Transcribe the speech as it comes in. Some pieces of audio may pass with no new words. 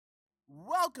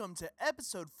welcome to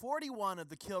episode 41 of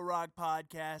the Kill Rock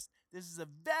Podcast. This is a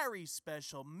very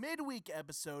special midweek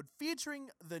episode featuring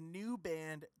the new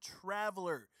band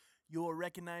Traveler. You will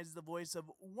recognize the voice of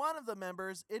one of the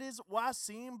members. It is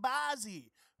Wasim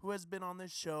Bazi, who has been on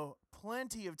this show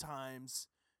plenty of times,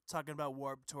 talking about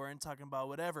Warped Tour and talking about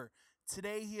whatever.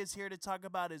 Today he is here to talk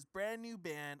about his brand new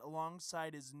band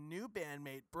alongside his new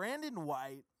bandmate, Brandon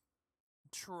White,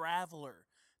 Traveler.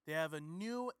 They have a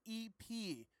new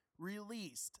EP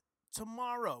released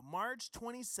tomorrow, March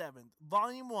 27th,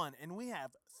 Volume 1, and we have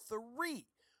 3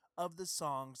 of the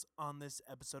songs on this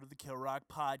episode of the Kill Rock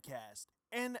Podcast.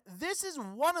 And this is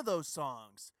one of those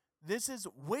songs. This is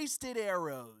Wasted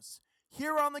Arrows.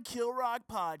 Here on the Kill Rock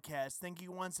Podcast, thank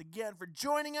you once again for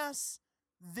joining us.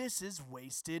 This is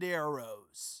Wasted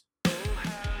Arrows.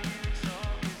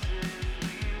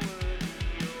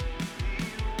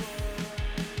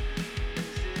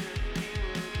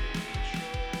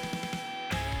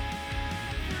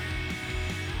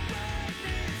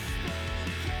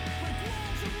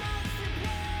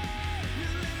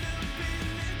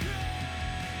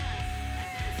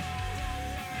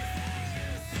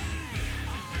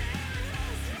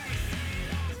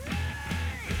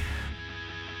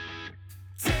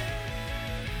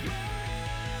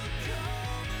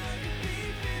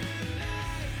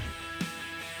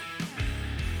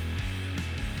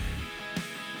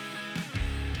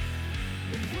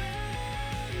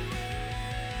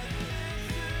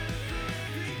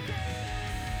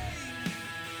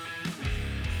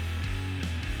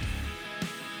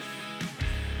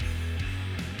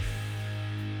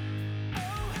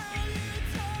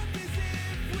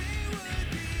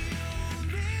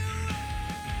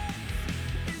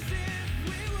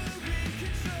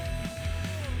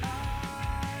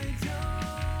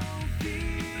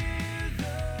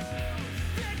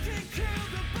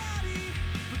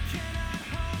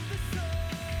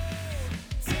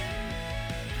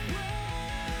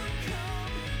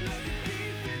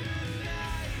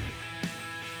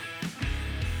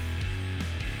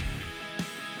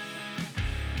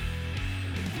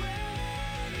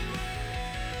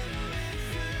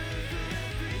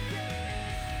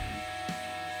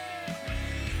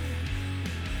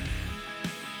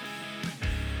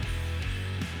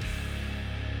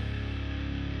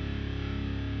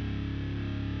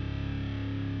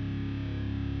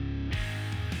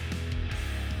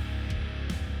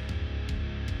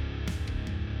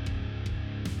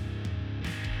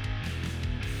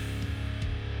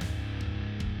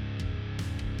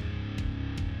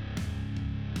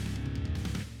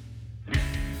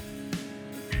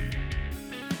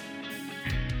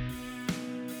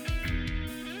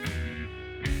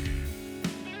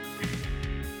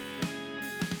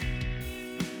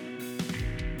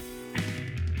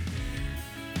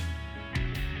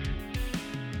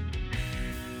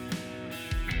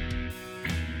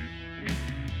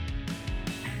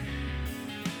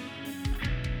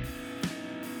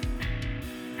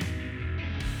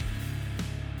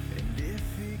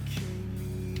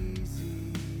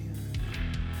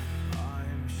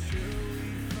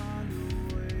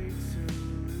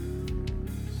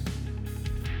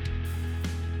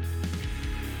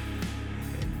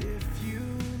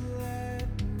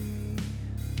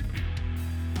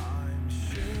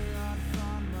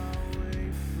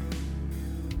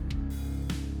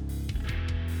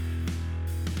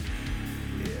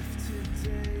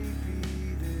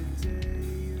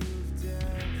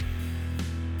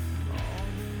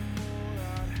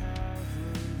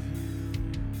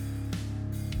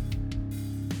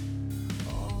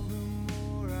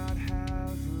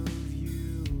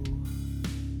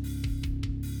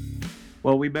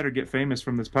 Well, we better get famous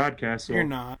from this podcast. So You're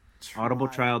not.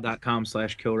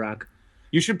 Audibletrial.com/killrock.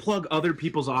 You should plug other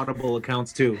people's Audible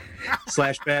accounts too.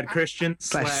 /badchristian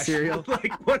 /serial.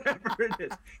 Like whatever it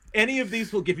is. Any of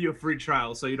these will give you a free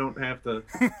trial, so you don't have to.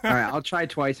 All right, I'll try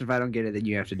twice. If I don't get it, then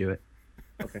you have to do it.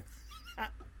 Okay.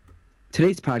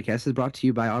 Today's podcast is brought to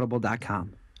you by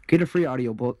Audible.com. Get a free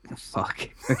audiobook. Oh, fuck.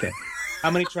 Okay. How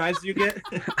many tries do you get?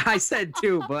 I said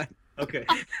 2, but Okay.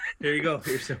 Here you go.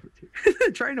 Here's number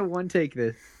 2. trying to one-take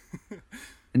this.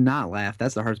 And not laugh.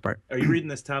 That's the hardest part. Are you reading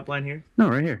this top line here? No,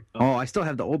 right here. Oh. Oh, I still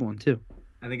have the old one, too.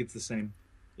 I think it's the same.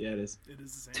 Yeah, it is. It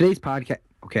is the same. Today's podcast...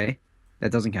 Okay.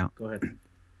 That doesn't count. Go ahead.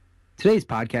 Today's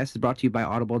podcast is brought to you by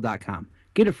Audible.com.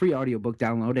 Get a free audiobook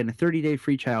download and a 30-day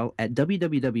free trial at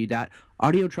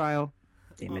www.audiotrial...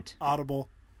 Damn it. Audible.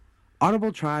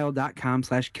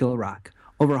 audibletrial.com/killrock.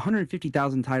 Over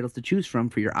 150,000 titles to choose from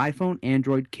for your iPhone,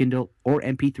 Android, Kindle, or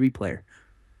MP3 player.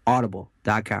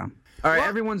 Audible.com. All right, Well-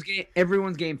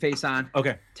 everyone's game face on.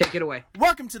 Okay. Take it away.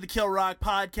 Welcome to the Kill Rock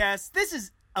Podcast. This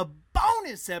is a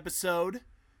bonus episode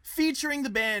featuring the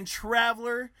band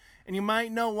Traveler. And you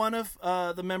might know one of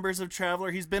the members of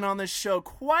Traveler. He's been on this show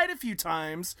quite a few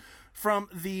times from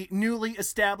the newly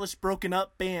established broken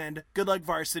up band Good Luck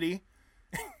Varsity.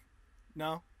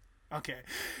 No? Okay.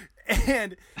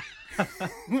 And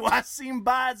Wasim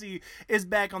Bazi is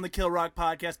back on the Kill Rock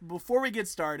podcast. But before we get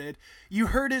started, you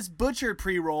heard his butchered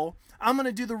pre-roll. I'm going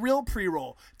to do the real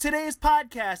pre-roll. Today's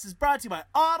podcast is brought to you by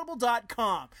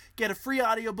Audible.com. Get a free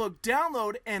audiobook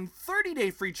download and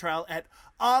 30-day free trial at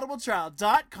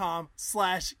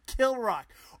audibletrial.com/killrock.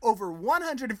 Over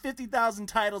 150,000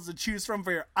 titles to choose from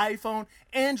for your iPhone,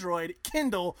 Android,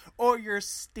 Kindle, or your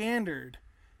standard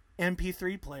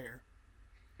MP3 player.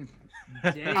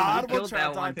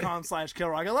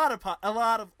 Audibletrial.com/killrock. A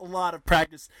lot of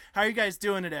practice. How are you guys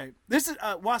doing today? This is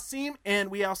Wasim,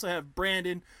 and we also have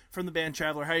Brandon from the band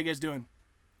Traveler. How are you guys doing?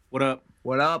 What up?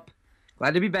 What up?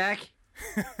 Glad to be back.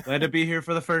 Glad to be here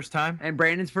for the first time. And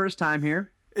Brandon's first time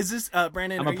here. Is this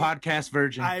Brandon? I'm a podcast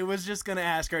virgin. I was just gonna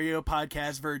ask, are you a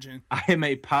podcast virgin? I am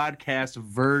a podcast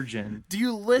virgin. Do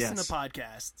you listen Yes. to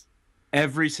podcasts?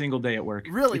 Every single day at work.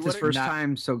 Really? It's his first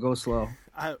time, so go slow.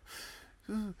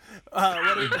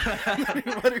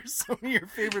 What are some of your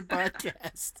favorite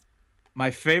podcasts? My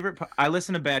favorite. I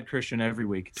listen to Bad Christian every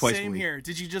week, twice a Same week. here.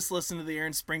 Did you just listen to the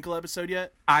Aaron Sprinkle episode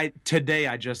yet? Today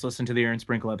I just listened to the Aaron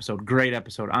Sprinkle episode. Great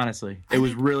episode, honestly. It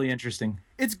was really interesting.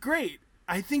 It's great.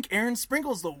 I think Aaron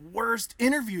Sprinkle's the worst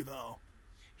interview, though.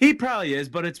 He probably is,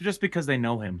 but it's just because they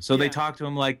know him. So Yeah. they talk to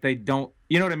him like they don't,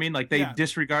 you know what I mean? Like they Yeah.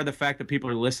 disregard the fact that people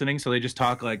are listening, so they just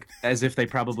talk like as if they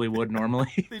probably would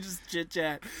normally. They just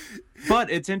chit-chat.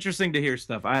 But it's interesting to hear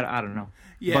stuff. I don't know.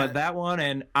 Yeah. But that one,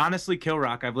 and honestly, Kill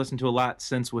Rock, I've listened to a lot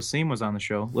since Wasim was on the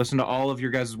show. Listen to all of your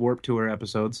guys' Warped Tour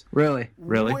episodes. Really?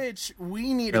 Really? Which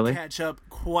we need Really? to catch up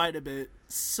quite a bit.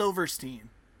 Silverstein.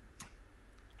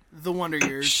 The Wonder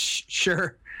Years.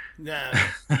 Sure. Nah.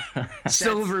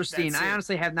 Silverstein. that's it. I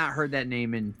honestly have not heard that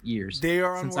name in years. They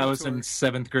are on Since Warped I was Tour. in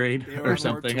 7th grade They are on or Warped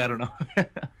something. Tour. I don't know.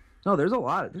 No, there's a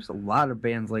lot. There's a lot of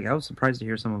bands. Like I was surprised to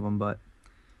hear some of them, but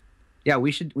yeah,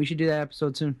 we should do that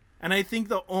episode soon. And I think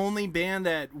the only band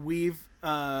that we've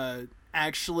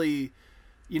actually,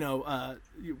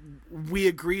 we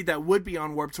agreed that would be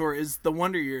on Warped Tour is the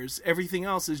Wonder Years. Everything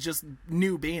else is just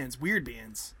new bands, weird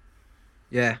bands.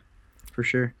 Yeah, for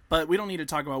sure. But we don't need to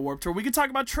talk about Warped Tour. We could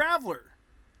talk about Traveler.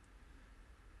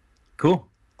 Cool.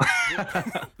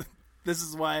 This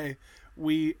is why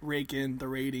we rake in the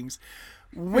ratings.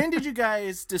 When did you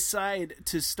guys decide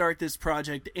to start this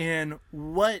project, and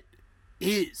what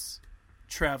is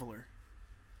Traveler?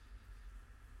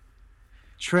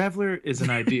 Traveler is an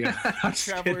idea. I'm just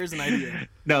Traveler kidding. is an idea.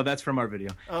 No, that's from our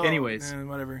video. Oh, Anyways,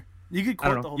 whatever. You could I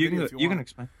quote don't the know. whole You video can if you want.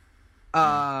 explain.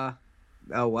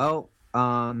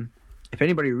 If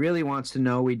anybody really wants to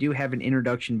know, we do have an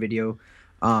introduction video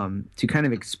to kind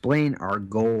of explain our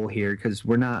goal here, because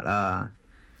we're not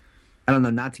I don't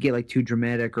know, not to get like too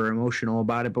dramatic or emotional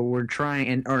about it, but we're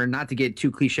trying, or not to get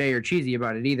too cliche or cheesy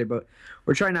about it either, but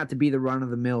we're trying not to be the run of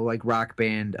the mill like rock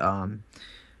band.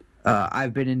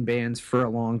 I've been in bands for a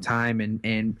long time,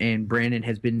 and Brandon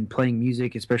has been playing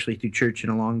music, especially through church, in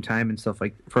a long time and stuff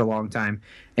like for a long time.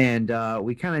 And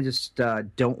we kind of just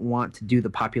don't want to do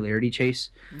the popularity chase,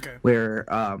 Okay. where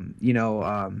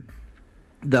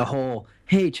the whole,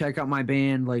 hey, check out my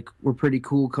band, like we're pretty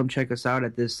cool, come check us out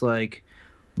at this like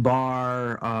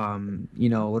bar,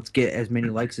 let's get as many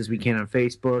likes as we can on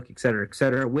Facebook, et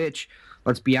cetera, which,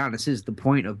 let's be honest, is the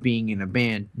point of being in a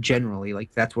band generally.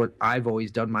 Like that's what I've always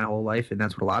done my whole life, and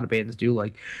that's what a lot of bands do.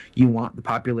 Like you want the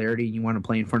popularity, you want to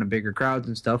play in front of bigger crowds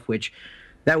and stuff, which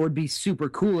that would be super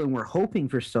cool, and we're hoping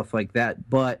for stuff like that.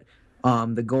 But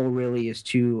the goal really is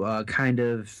to kind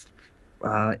of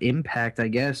impact, I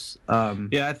guess.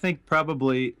 Yeah, I think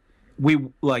probably we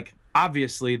like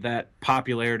obviously that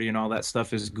popularity and all that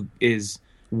stuff is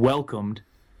welcomed,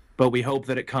 but we hope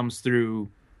that it comes through,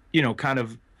 kind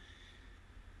of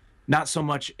not so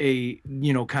much a,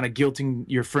 kind of guilting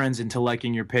your friends into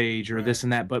liking your page or this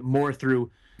and that, but more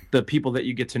through the people that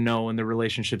you get to know and the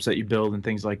relationships that you build and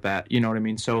things like that. You know what I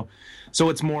mean? So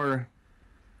it's more,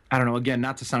 I don't know, again,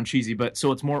 not to sound cheesy, but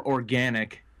so it's more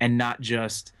organic and not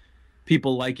just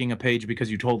people liking a page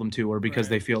because you told them to, or because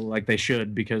they feel like they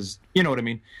should, because you know what I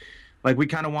mean? Like we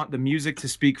kind of want the music to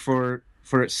speak for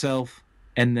itself,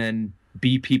 and then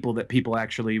be people that people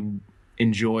actually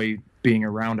enjoy being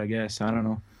around, I guess. I don't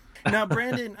know. Now,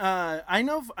 Brandon,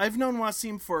 I've known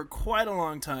Wasim for quite a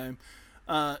long time,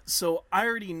 so I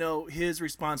already know his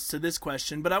response to this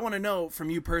question, but I want to know from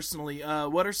you personally,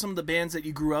 what are some of the bands that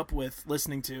you grew up with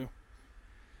listening to?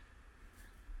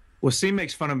 Wasim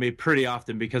makes fun of me pretty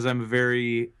often because I'm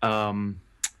very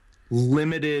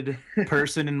limited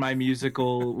person in my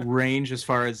musical range as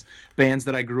far as bands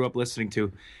that I grew up listening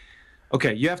to.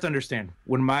 Okay, you have to understand,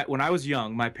 when I was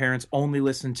young, my parents only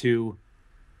listened to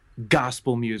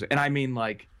gospel music, and I mean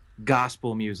like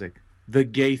gospel music. The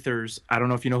Gaithers, I don't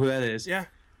know if you know who that is. Yeah.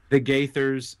 The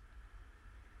Gaithers,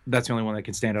 that's the only one that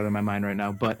can stand out in my mind right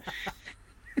now, but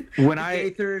when the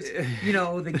Gaithers,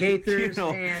 the Gaithers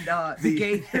and the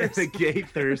Gaithers. The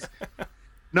Gaithers.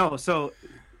 No, so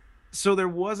there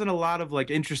wasn't a lot of like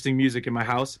interesting music in my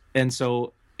house, and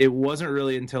so it wasn't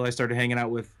really until I started hanging out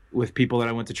with people that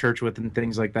I went to church with and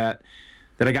things like that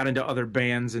I got into other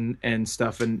bands and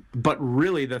stuff. But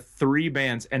really the 3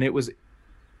 bands, and it was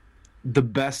the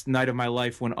best night of my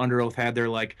life when Under Oath had their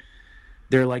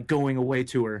going away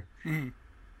tour. Mm.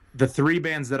 The 3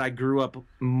 bands that I grew up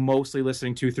mostly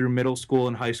listening to through middle school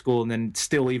and high school, and then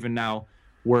still even now,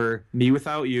 were Me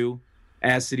Without You,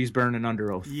 As Cities Burn, and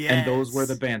Under Oath. Yes. And those were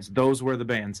the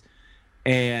bands.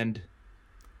 And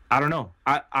I don't know.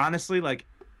 I honestly, like,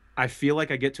 I feel like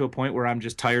I get to a point where I'm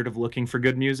just tired of looking for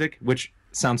good music, which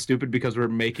sounds stupid because we're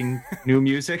making new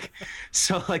music.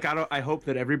 So like, I hope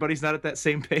that everybody's not at that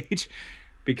same page,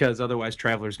 because otherwise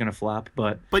Traveler's going to flop.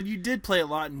 But you did play a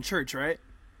lot in church, right?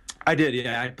 I did.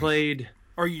 Yeah. I played.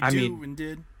 Or you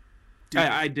did?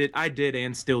 I did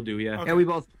and still do. Yeah. Okay.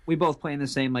 Yeah, we both play in the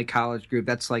same like college group.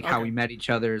 That's like how we met each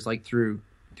other, is like through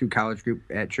college group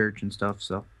at church and stuff.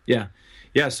 So yeah.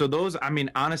 So those, I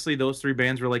mean, honestly, those 3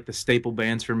 bands were like the staple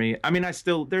bands for me. I mean,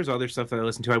 there's other stuff that I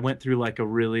listen to. I went through like a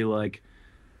really like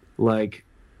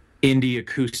indie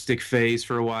acoustic phase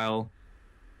for a while.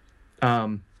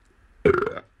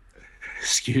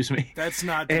 Excuse me. That's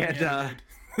not. And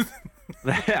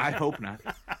I hope not.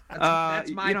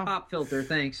 That's my pop filter.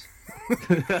 Thanks.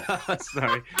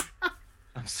 Sorry.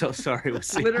 I'm so sorry.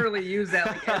 Literally use that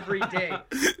like every day.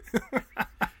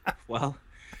 Well,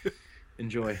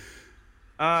 enjoy.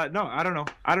 No, I don't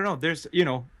know. There's,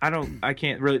 I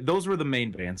can't really. Those were the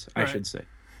main bands, I should say.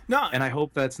 No. And I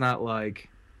hope that's not like,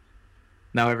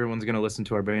 now everyone's going to listen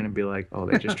to our band and be like, oh,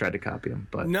 they just tried to copy them.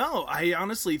 But no, I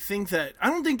honestly think that, I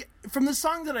don't think, from the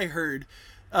song that I heard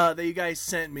that you guys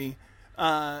sent me,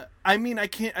 I mean,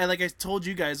 like I told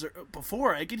you guys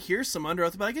before, I could hear some Under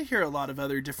Oath, but I could hear a lot of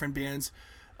other different bands.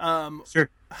 Sure.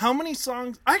 How many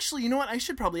songs? Actually, you know what? I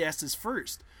should probably ask this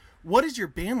first. What is your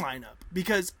band lineup?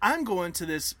 Because I'm going to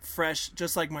this fresh,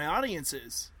 just like my audience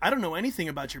is. I don't know anything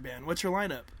about your band. What's your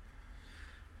lineup?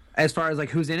 As far as like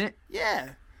who's in it? Yeah.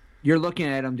 You're looking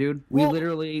at them, dude. We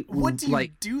literally. What do you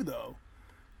do though?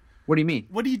 What do you mean?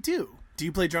 What do you do? Do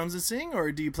you play drums and sing,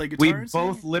 or do you play guitar and sing? We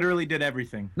both literally did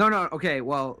everything. No. Okay,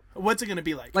 well. What's it going to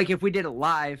be like? Like if we did it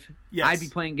live, yes. I'd be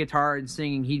playing guitar and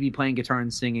singing. He'd be playing guitar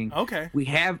and singing. Okay. We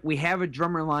have a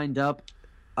drummer lined up.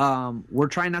 We're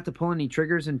trying not to pull any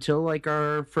triggers until like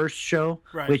our first show,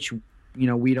 right. Which,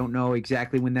 we don't know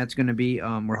exactly when that's going to be.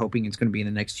 We're hoping it's going to be in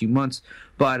the next few months,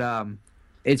 but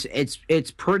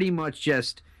it's pretty much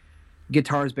just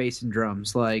guitars, bass, and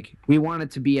drums. Like we want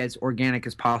it to be as organic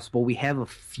as possible. We have a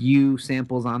few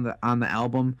samples on the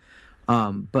album,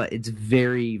 but it's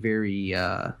very, very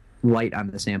light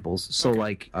on the samples. So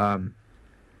okay.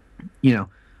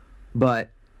 But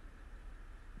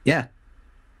yeah.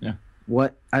 Yeah.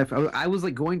 What I was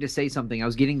like going to say something. I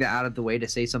was getting that out of the way to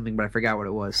say something, but I forgot what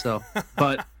it was. So,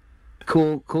 but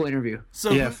cool interview.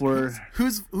 So yeah,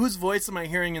 whose voice am I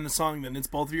hearing in the song? Then it's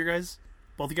both of you guys.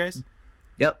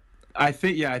 Yep. I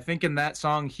think in that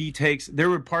song there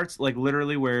were parts like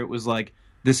literally where it was like,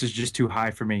 this is just too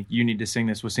high for me. You need to sing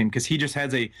this with Wasim, because he just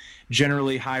has a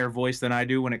generally higher voice than I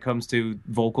do when it comes to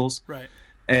vocals. Right.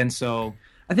 And so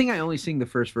I think I only sing the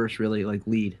first verse really like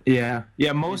lead. Yeah.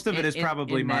 Most of it is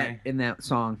probably in that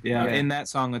song. Yeah, in that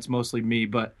song it's mostly me,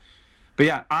 but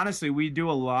yeah, honestly, we do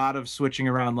a lot of switching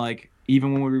around. Like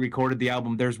even when we recorded the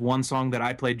album, there's one song that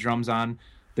I played drums on.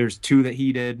 There's 2 that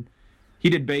he did. He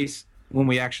did bass when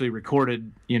we actually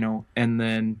recorded, and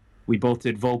then we both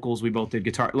did vocals, we both did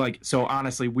guitar. Like, so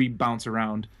honestly, we bounce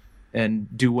around and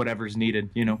do whatever's needed,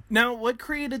 Now, what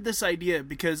created this idea?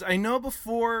 Because I know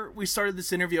before we started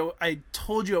this interview, I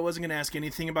told you I wasn't going to ask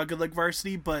anything about Good Luck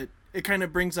Varsity, but it kind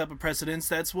of brings up a precedence.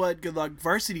 That's what Good Luck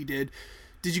Varsity did.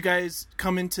 Did you guys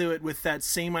come into it with that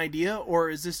same idea, or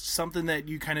is this something that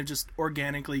you kind of just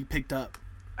organically picked up?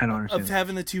 I don't understand. Of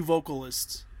having the 2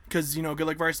 vocalists. Because, Good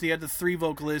Luck Varsity had the 3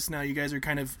 vocalists. Now you guys are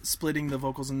kind of splitting the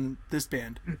vocals in this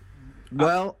band.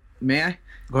 Well, may I?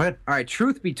 Go ahead. All right,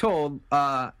 truth be told,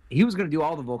 he was going to do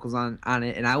all the vocals on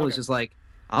it, and I was just like,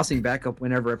 I'll sing backup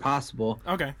whenever possible.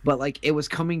 Okay. But, like, it was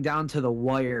coming down to the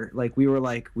wire. Like, we were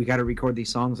like, we got to record these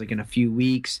songs, like, in a few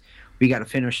weeks. We got to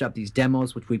finish up these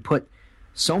demos, which we put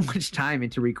so much time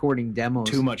into recording demos.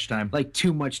 Too much time. Like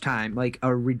too much time. Like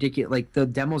a ridiculous. Like the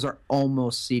demos are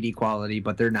almost CD quality,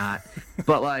 but they're not.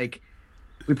 But like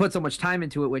we put so much time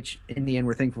into it, which in the end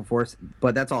we're thankful for.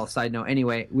 But that's all a side note.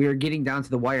 Anyway, we were getting down to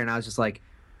the wire, and I was just like,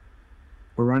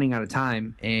 we're running out of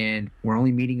time, and we're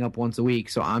only meeting up once a week,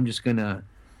 so I'm just gonna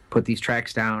put these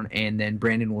tracks down, and then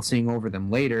Brandon will sing over them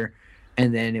later.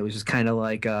 And then it was just kind of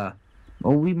like, well,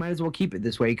 we might as well keep it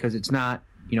this way because it's not,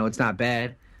 it's not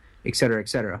bad, et cetera, et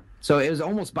cetera. So it was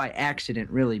almost by accident,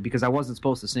 really, because I wasn't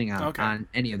supposed to sing on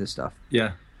any of this stuff.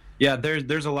 Yeah.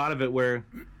 There's a lot of it where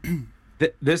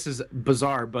this is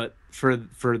bizarre, but for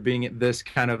being this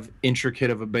kind of intricate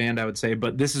of a band, I would say.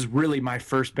 But this is really my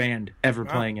first band ever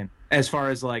playing in, as far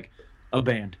as like a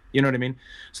band. You know what I mean?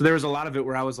 So there was a lot of it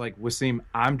where I was like, Wasim,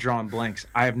 I'm drawing blanks.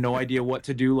 I have no idea what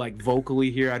to do like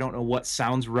vocally here. I don't know what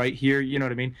sounds right here. You know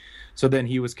what I mean? So then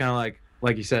he was kind of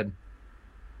like you said,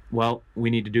 well, we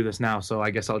need to do this now, so I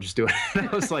guess I'll just do it. And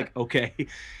I was like, okay.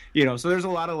 So there's a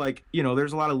lot of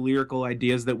there's a lot of lyrical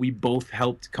ideas that we both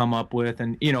helped come up with.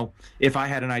 And, if I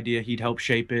had an idea, he'd help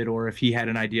shape it, or if he had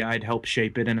an idea, I'd help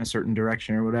shape it in a certain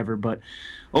direction or whatever. But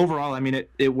overall, I mean,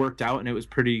 it worked out, and it was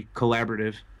pretty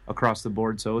collaborative across the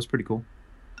board, so it was pretty cool.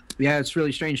 Yeah, it's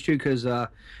really strange, too, because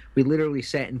we literally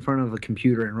sat in front of a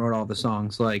computer and wrote all the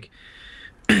songs. Like,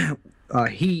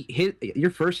 your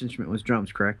first instrument was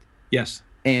drums, correct? Yes.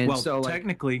 And well, so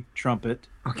technically trumpet.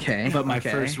 Okay. But my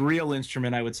first real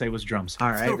instrument, I would say, was drums. All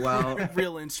right. Well,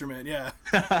 real instrument, yeah.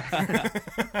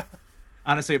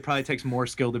 Honestly, it probably takes more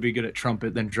skill to be good at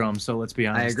trumpet than drums. So let's be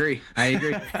honest. I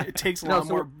agree. It takes a lot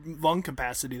more lung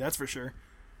capacity, that's for sure.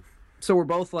 So we're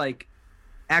both like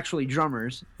actually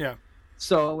drummers. Yeah.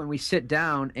 So when we sit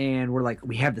down and we're like,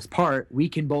 we have this part, we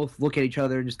can both look at each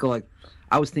other and just go like,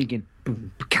 I was thinking,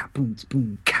 boom, ka, boom,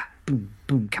 boom, ka, boom,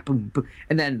 boom, ka, boom, boom.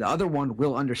 And then the other one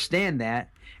will understand that.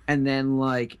 And then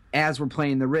like, as we're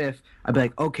playing the riff, I'd be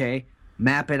like, okay,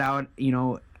 map it out,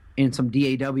 in some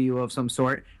DAW of some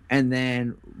sort, and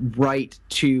then write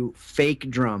to fake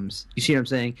drums. You see what I'm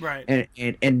saying? Right.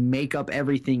 And make up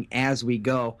everything as we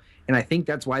go. And I think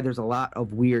that's why there's a lot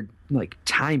of weird like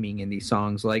timing in these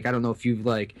songs. Like, I don't know if you've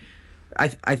like, I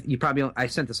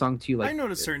sent the song to you like I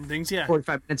noticed certain things, yeah,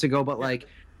 45 minutes ago, but like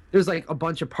there's like a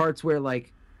bunch of parts where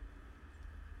like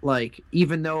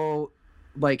even though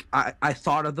like I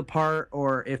thought of the part,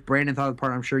 or if Brandon thought of the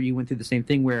part, I'm sure you went through the same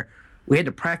thing where we had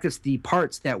to practice the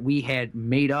parts that we had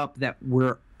made up that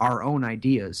were our own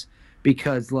ideas,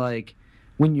 because like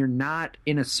when you're not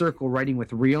in a circle writing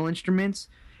with real instruments,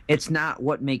 it's not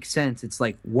what makes sense. It's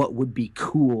like what would be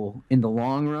cool in the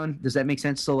long run. Does that make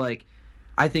sense? So like,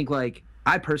 I think like,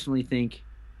 I personally think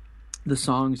the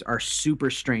songs are super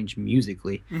strange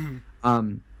musically.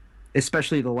 Mm-hmm.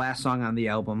 Especially the last song on the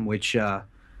album, which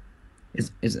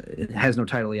it has no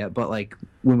title yet, but like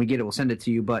when we get it, we'll send it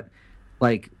to you. But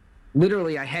like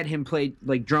literally I had him play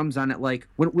like drums on it. Like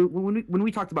when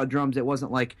we talked about drums, it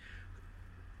wasn't like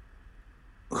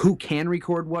who can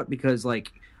record what, because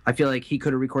like I feel like he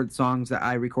could have recorded songs that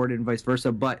I recorded and vice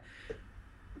versa, but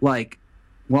like,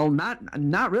 well,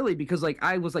 not really, because like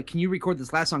I was like, can you record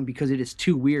this last song, because it is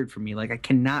too weird for me. Like I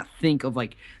cannot think of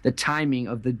like the timing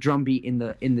of the drum beat in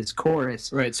this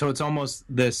chorus. Right. So it's almost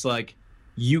this like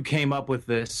you came up with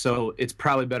this, so it's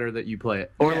probably better that you play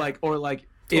it, or like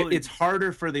totally. It's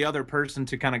harder for the other person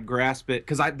to kind of grasp it,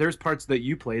 because there's parts that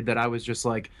you played that I was just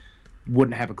like,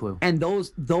 wouldn't have a clue. And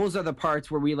those are the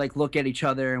parts where we like look at each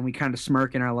other and we kind of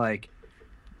smirk and are like,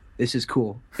 this is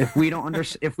cool. If we don't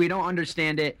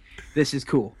understand it, this is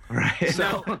cool. Right.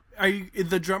 So now, are you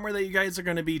the drummer that you guys are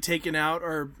going to be taking out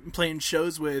or playing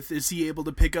shows with, is he able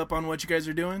to pick up on what you guys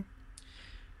are doing?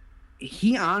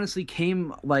 He honestly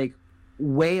came like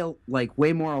way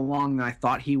more along than I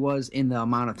thought he was in the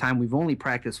amount of time. We've only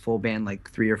practiced full band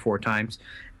like 3 or 4 times.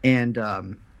 And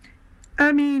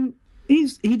I mean,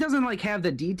 he doesn't like have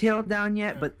the detail down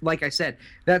yet, but like I said,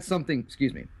 that's something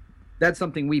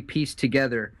we pieced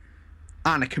together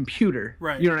on a computer.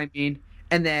 Right. You know what I mean?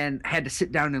 And then had to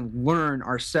sit down and learn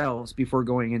ourselves before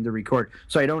going in to record.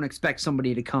 So I don't expect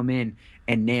somebody to come in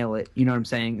and nail it. You know what I'm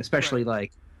saying? Especially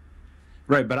like.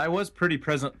 Right, but I was pretty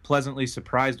pleasantly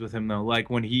surprised with him though. Like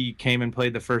when he came and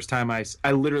played the first time, I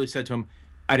literally said to him,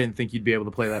 I didn't think you'd be able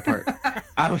to play that part.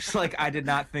 I was like, I did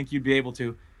not think you'd be able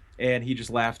to. And he just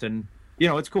laughed, and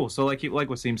it's cool. So like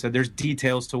Wasim said, there's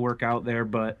details to work out there,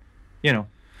 but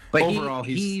But overall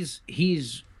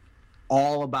he's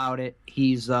all about it.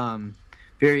 He's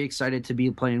very excited to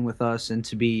be playing with us and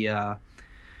to be to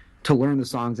learn the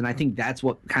songs, and I think that's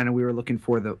what kind of we were looking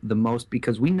for the most,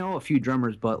 because we know a few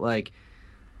drummers, but like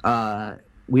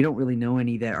we don't really know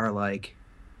any that are like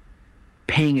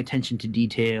paying attention to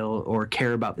detail or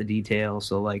care about the detail.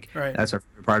 So like Right. that's our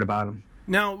favorite part about them.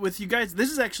 Now, with you guys,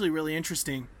 this is actually really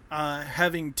interesting,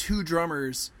 having two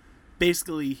drummers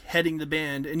basically heading the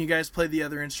band, and you guys play the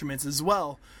other instruments as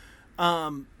well.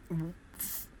 How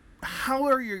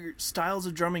are your styles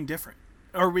of drumming different?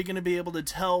 Are we going to be able to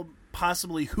tell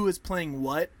possibly who is playing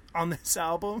what on this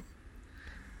album?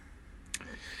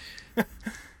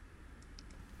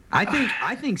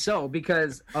 I think so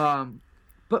because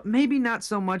but maybe not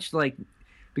so much like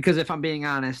because if I'm being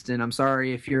honest, and I'm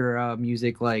sorry if you're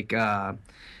music like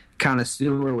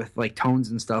connoisseur with like tones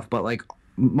and stuff, but like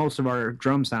most of our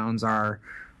drum sounds are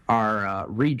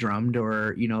redrummed,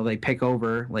 or you know, they pick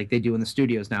over like they do in the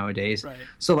studios nowadays. Right.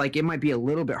 So like it might be a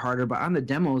little bit harder, but on the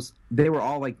demos they were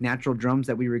all like natural drums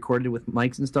that we recorded with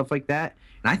mics and stuff like that,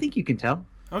 and I think you can tell.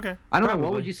 Okay. I don't know. Probably.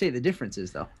 What would you say the difference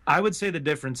is, though? I would say the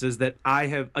difference is that I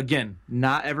have, again,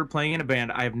 not ever playing in a band.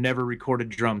 I have never recorded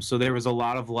drums. So there was a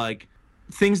lot of like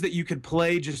things that you could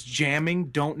play just jamming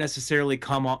don't necessarily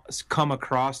come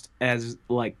across as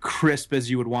like crisp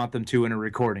as you would want them to in a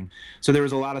recording. So there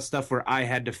was a lot of stuff where I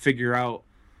had to figure out,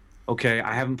 okay,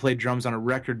 I haven't played drums on a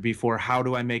record before. How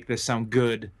do I make this sound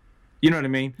good? You know what I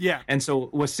mean? Yeah. And so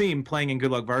Wasim playing in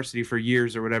Good Luck Varsity for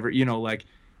years or whatever, you know, like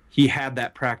he had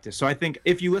that practice. So I think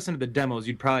if you listen to the demos,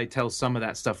 you'd probably tell some of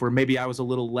that stuff where maybe I was a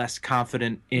little less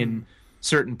confident in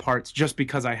certain parts just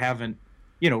because I haven't,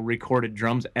 you know, recorded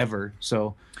drums ever.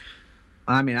 So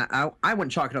I mean, I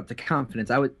wouldn't chalk it up to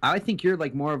confidence. I think you're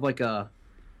like more of like a,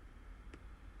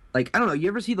 like, I don't know. You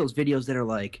ever see those videos that are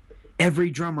like every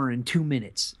drummer in 2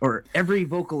 minutes or every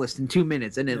vocalist in 2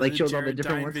 minutes, and it like shows all the Jared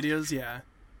different Dine words? videos? Yeah.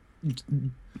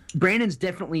 Brandon's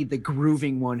definitely the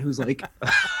grooving one who's like,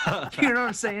 you know what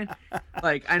I'm saying?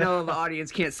 Like, I know the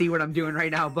audience can't see what I'm doing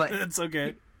right now, but That's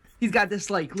okay. he's got this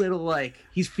like little like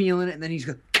he's feeling it, and then he's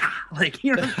going, like,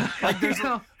 you know, Like there's you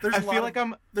know? there's I a lot feel of,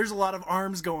 like there's a lot of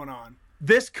arms going on.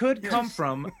 this could come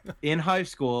from in high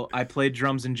school. I played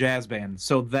drums in jazz bands.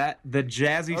 So that the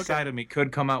jazzy Okay. side of me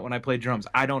could come out when I played drums.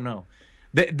 I don't know.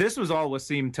 This was all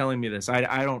Wasim telling me this. I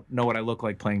don't know what I look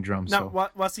like playing drums. Now, So.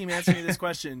 Wasim, answer me this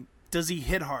question: does he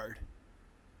hit hard?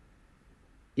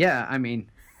 Yeah, I mean,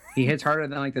 he hits harder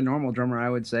than like the normal drummer, I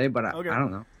would say, but Okay. I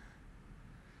don't know.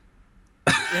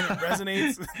 And it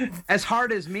resonates. As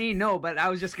hard as me, no, but I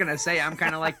was just gonna say I'm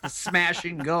kind of like the smash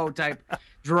and go type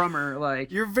drummer. Like,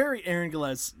 You're very Aaron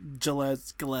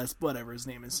Gillespie, whatever his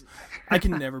name is. I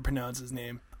can never pronounce his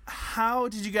name. How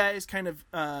did you guys kind of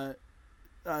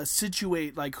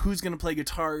situate like who's gonna play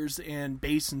guitars and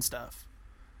bass and stuff?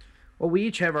 well, we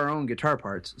each have our own guitar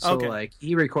parts, so Okay. like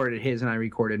he recorded his and I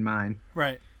recorded mine,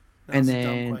 Right. That and was a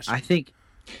dumb then question. I think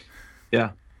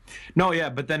Yeah. No, yeah,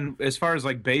 but then as far as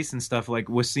like bass and stuff, like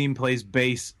Wasim plays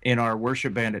bass in our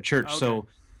worship band at church. Okay. So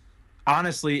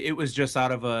honestly, it was just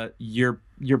out of a you're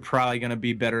probably going to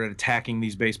be better at attacking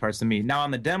these bass parts than me. Now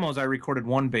on the demos, I recorded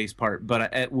one bass part,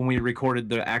 but when we recorded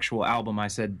the actual album, I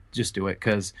said just do it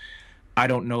because I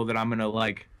don't know that I'm going to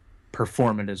like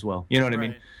perform it as well. You know what I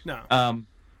mean? Right. No.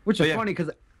 which So, is yeah. funny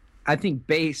because I think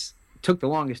bass took the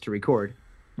longest to record.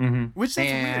 Which is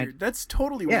and- weird. That's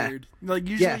totally Yeah. weird. Like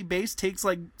usually Yeah. bass takes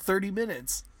like 30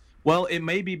 minutes. Well, it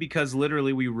may be because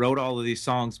literally we wrote all of these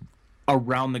songs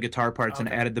around the guitar parts and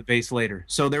Okay. added the bass later.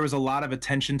 So there was a lot of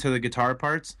attention to the guitar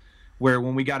parts where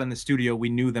when we got in the studio, we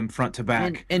knew them front to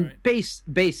back. And Right.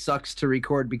 bass sucks to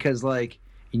record because like,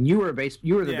 and you were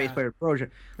the Yeah. bass player of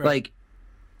Project, Right. like.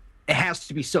 It has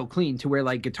to be so clean to where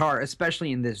like guitar,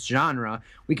 especially in this genre,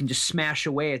 we can just smash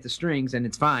away at the strings and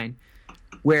it's fine.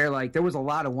 Where like there was a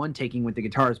lot of one taking with the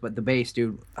guitars, but the bass,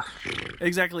 dude,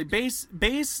 Exactly. Bass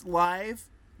live,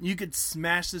 you could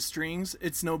smash the strings.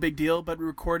 It's no big deal. But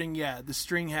recording, yeah, the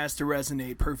string has to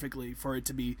resonate perfectly for it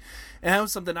to be. And that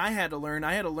was something I had to learn.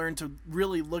 I had to learn to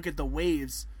really look at the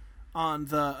waves on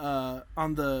the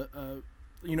on the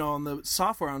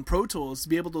software on Pro Tools to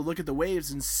be able to look at the waves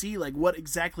and see like what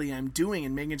exactly I'm doing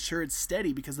and making sure it's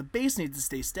steady because the bass needs to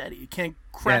stay steady. It can't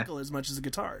crackle as much as a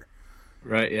guitar.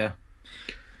 Right, yeah.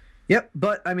 Yep,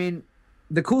 but I mean,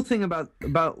 the cool thing about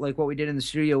like what we did in the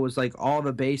studio was like all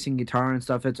the bass and guitar and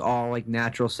stuff. It's all like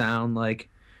natural sound, like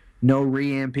no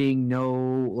reamping, no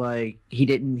like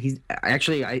he's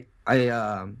actually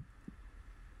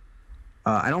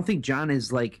I don't think John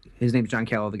is like his name's John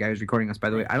Callow, the guy who's recording us. By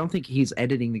the way, I don't think he's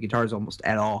editing the guitars almost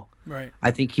at all. Right.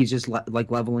 I think he's just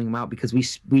like leveling them out because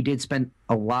we did spend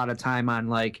a lot of time on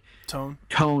like Tone.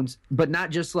 tones, but not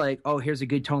just like, oh, here's a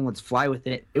good tone, let's fly with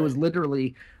it. It was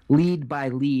literally lead by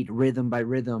lead, rhythm by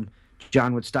rhythm.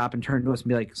 John would stop and turn to us and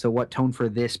be like, so what tone for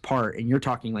this part? And you're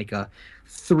talking like a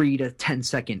 3 to 10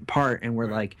 second part, and we're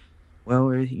Right. like,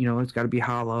 well, you know, it's got to be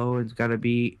hollow, it's got to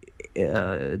be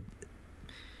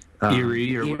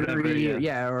Eerie or whatever,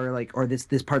 yeah. or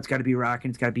this part's got to be rocking,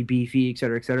 it's got to be beefy, et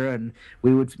cetera, and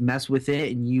we would mess with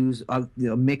it and use a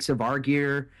mix of our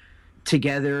gear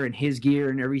together and his gear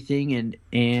and everything,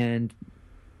 and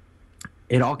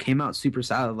it all came out super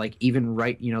solid. Like even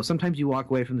sometimes you walk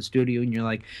away from the studio and you're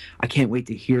like, I can't wait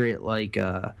to hear it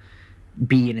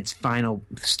be in its final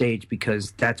stage,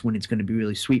 because that's when it's going to be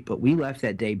really sweet. But we left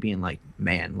that day being like,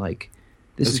 man, like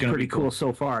this is pretty cool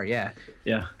so far. Yeah.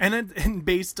 And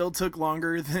bass still took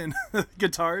longer than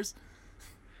guitars.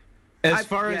 As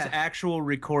far as actual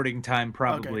recording time,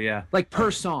 probably, yeah. Like per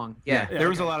song, yeah. There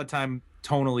was a lot of time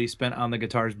tonally spent on the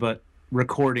guitars, but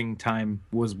recording time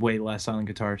was way less on the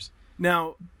guitars.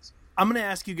 Now, I'm going to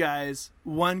ask you guys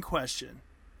one question,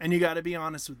 and you got to be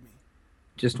honest with me.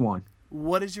 Just one.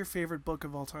 What is your favorite book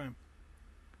of all time?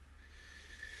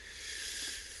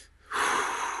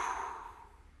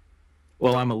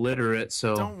 Well, I'm illiterate,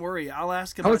 so... Don't worry, I'll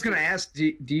ask about... I was going to ask,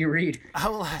 do you read? I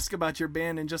will ask about your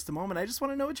band in just a moment. I just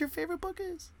want to know what your favorite book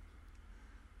is.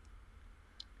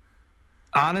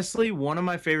 Honestly, one of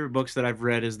my favorite books that I've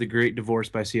read is The Great Divorce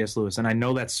by C.S. Lewis, and I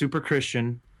know that's super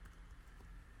Christian,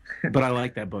 but I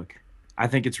like that book. I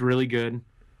think it's really good.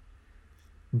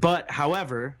 But,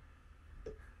 however,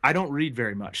 I don't read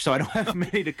very much, so I don't have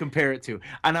many to compare it to.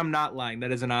 And I'm not lying.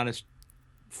 That is an honest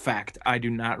fact. I do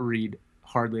not read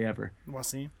hardly ever.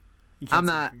 Wasim? I'm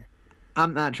not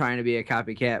trying to be a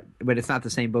copycat, but it's not the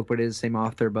same book, but it is the same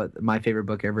author. But my favorite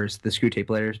book ever is The Screwtape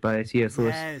Letters by C.S.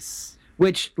 Lewis. Yes.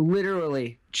 Which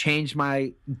literally changed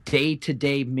my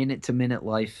day-to-day, minute-to-minute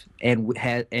life,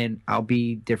 and I'll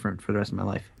be different for the rest of my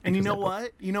life. And you know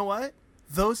what? You know what?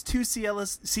 Those two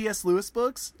C.S. Lewis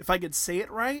books, if I could say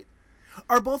it right,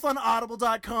 are both on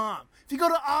Audible.com. If you go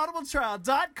to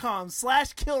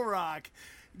audibletrial.com/killrock,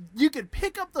 you can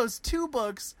pick up those two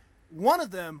books, one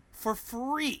of them for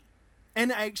free.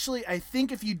 And actually, I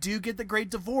think if you do get The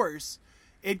Great Divorce,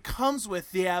 it comes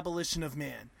with The Abolition of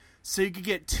Man. So you could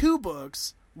get two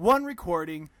books, one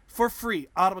recording, for free.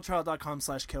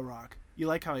 audibletrial.com/killrock. You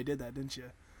like how I did that, didn't you?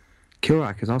 Kill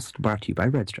Rock is also brought to you by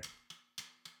Red Stripe.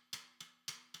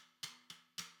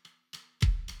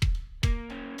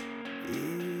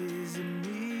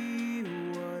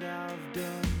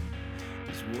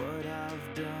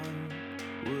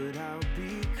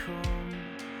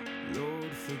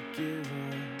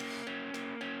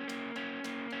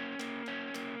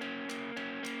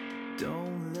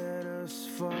 Don't let us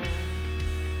fall.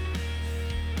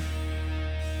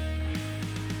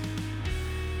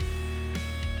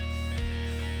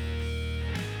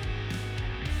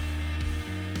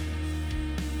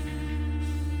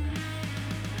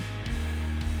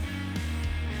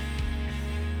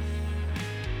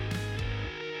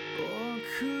 Or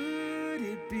could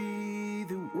it be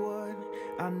that what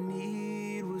I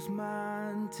need was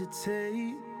mine to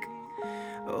take?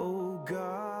 Oh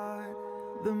God,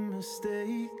 the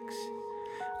mistakes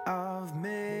I've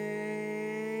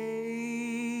made.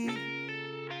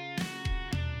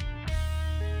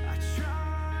 I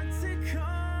tried to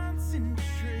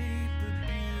concentrate, but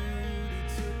beauty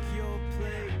took your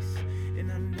place,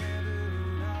 and I never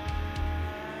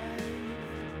arrived.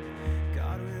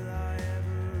 God, will I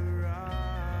ever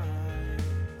rise?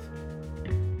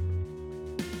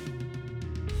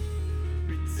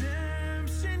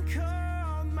 Redemption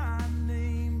called my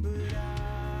name, but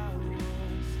I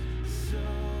was so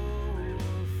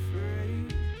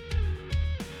afraid.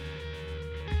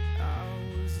 I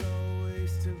was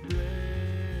always to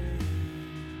blame.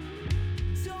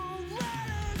 Don't let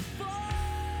us fall.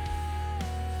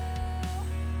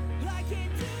 I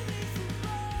can't do this alone.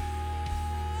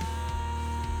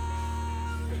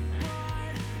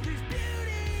 But there's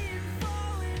beauty in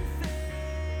falling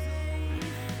faith.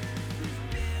 There's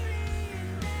beauty in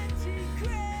empty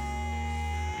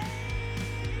graves.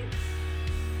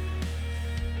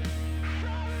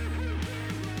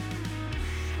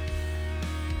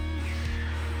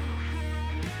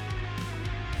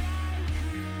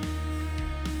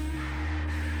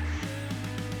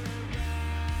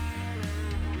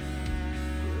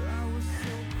 I was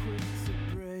so quick to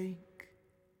break.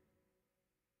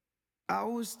 I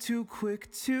was too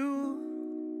quick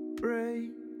to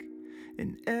break,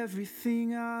 and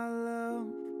everything I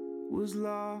loved was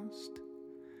lost.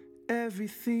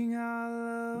 Everything I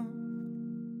loved.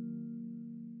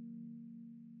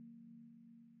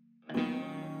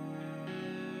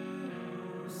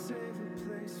 Save a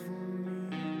place for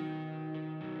me.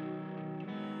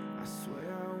 I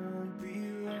swear I won't be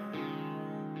long.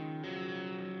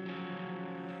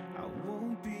 I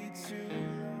won't be too long.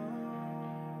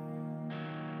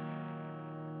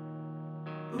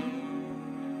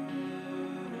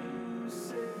 Ooh,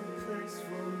 save a place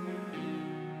for me.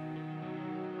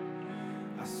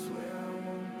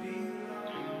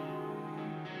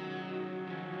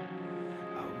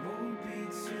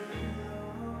 I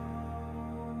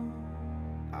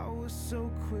was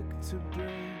so quick to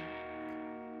burn.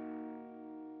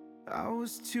 I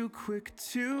was too quick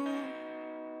to.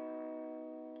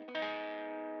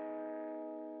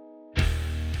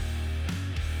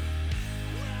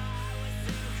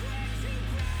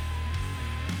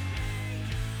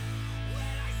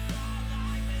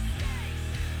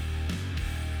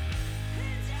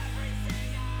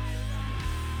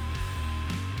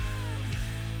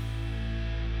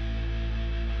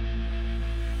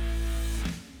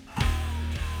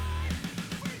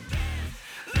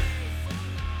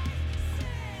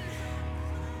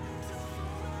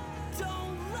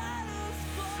 Don't let us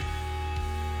fall.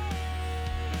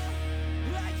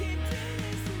 I can't do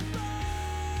this alone.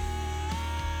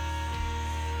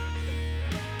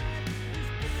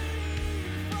 There's beauty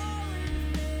in falling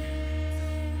things.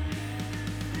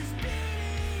 There's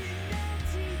beauty in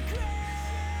empty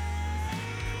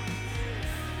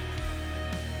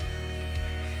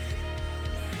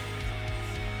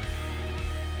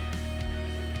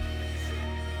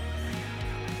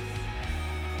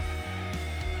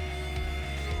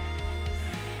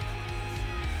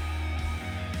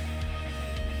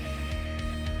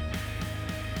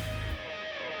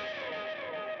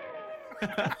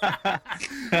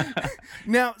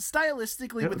Now,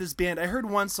 stylistically with this band, I heard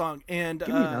one song, and Give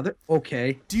me another.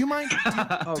 Okay. do you mind?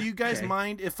 Do you guys Okay.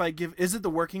 mind if I give? Is it the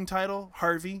working title,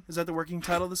 Harvey? Is that the working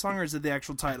title of the song, or is it the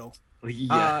actual title?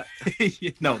 Yeah.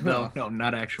 No,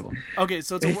 not actual. Okay,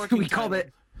 so it's a working. we called title.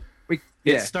 it. We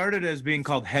It yeah. started as being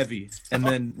called Heavy, and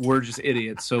then we're just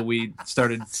idiots, so we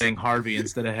started saying Harvey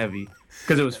instead of Heavy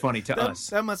because it was funny to us.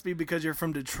 That must be because you're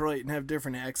from Detroit and have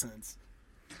different accents.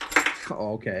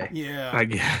 Oh, okay. Yeah. I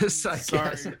guess. I Sorry.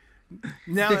 guess.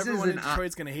 Now This everyone is in an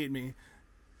Detroit's gonna hate me.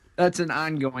 That's an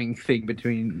ongoing thing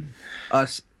between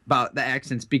us about the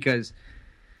accents because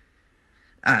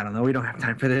I don't know. We don't have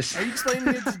time for this. Are you explaining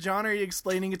it to John, or are you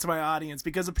explaining it to my audience?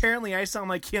 Because apparently I sound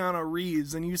like Keanu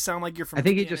Reeves, and you sound like you're from. I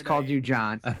think he just Canada. called you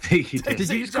John. I think he did. Did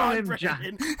you just call him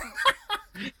Brandon.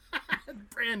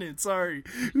 Brandon, sorry.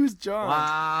 Who's John?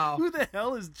 Wow. Who the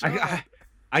hell is John?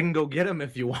 I can go get him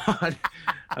if you want.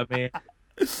 I mean,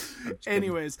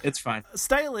 Anyways, it's fine.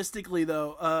 stylistically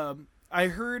though, I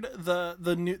heard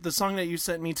the song that you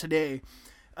sent me today.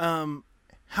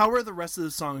 How are the rest of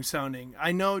the songs sounding?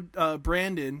 I know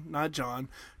Brandon, not John,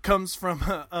 comes from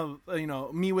a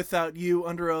Me Without You,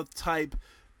 Under Oath type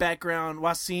background.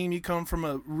 Wasim, you come from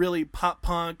a really pop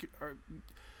punk. Or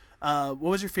what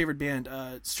was your favorite band?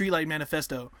 Streetlight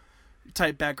Manifesto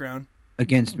type background.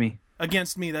 Against me.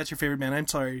 Against Me, that's your favorite band. I'm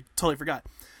sorry, totally forgot.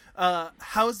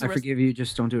 How's the I rest? forgive you.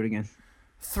 Just don't do it again.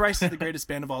 Thrice is the greatest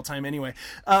band of all time, anyway.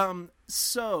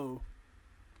 So,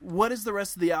 what is the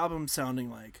rest of the album sounding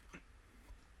like?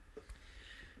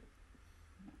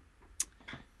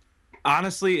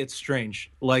 Honestly, it's strange.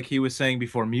 Like he was saying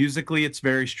before, musically, it's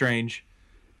very strange.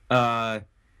 Really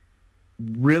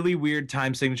weird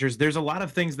time signatures. There's a lot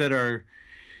of things that are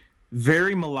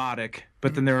very melodic,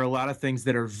 but then there are a lot of things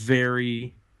that are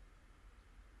very,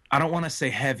 I don't want to say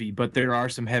heavy, but there are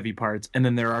some heavy parts, and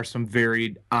then there are some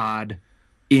very odd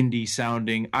indie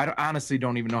sounding. Honestly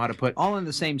don't even know how to put. All in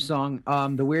the same song.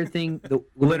 The weird thing,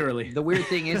 Literally. the weird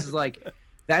thing is like,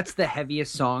 that's the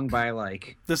heaviest song by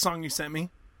like, The song you sent me?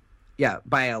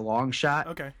 by a long shot.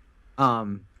 Okay.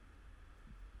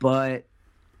 But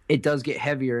it does get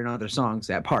heavier in other songs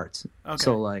at parts. Okay.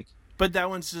 So like, But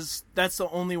that's the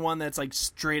only one that's like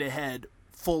straight ahead,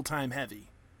 full-time heavy.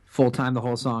 full time the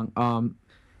whole song.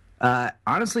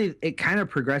 Honestly, it kind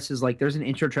of progresses. Like there's an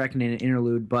intro track and an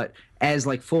interlude, but as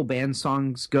like full band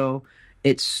songs go,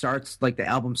 it starts like the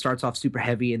album starts off super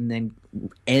heavy and then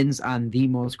ends on the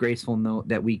most graceful note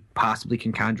that we possibly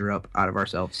can conjure up out of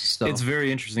ourselves. So It's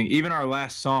very interesting. Even our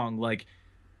last song, like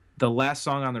the last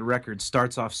song on the record,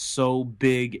 starts off so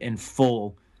big and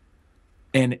full,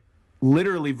 and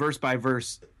literally verse by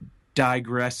verse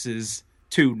digresses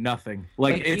to nothing.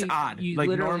 Like it's odd. Like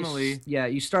literally normally,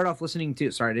 you start off listening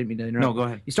to. Sorry, I didn't mean to interrupt. No, go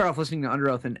ahead. You start off listening to Under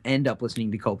Oath and end up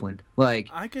listening to Copeland. Like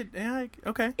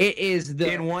Okay. it is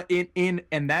the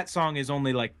and that song is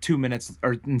only like 2 minutes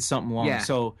or something long. Yeah.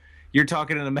 So you're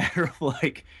talking in a matter of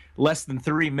like less than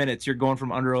 3 minutes. You're going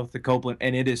from Under Oath to Copeland,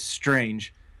 and it is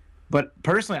strange. But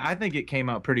personally, I think it came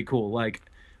out pretty cool. Like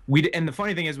and the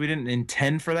funny thing is, we didn't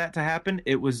intend for that to happen.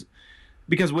 It was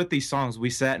because with these songs, we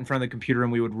sat in front of the computer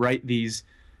and we would write these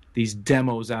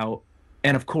demos out,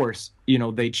 and of course,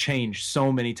 they change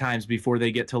so many times before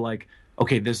they get to like,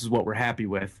 okay, this is what we're happy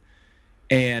with.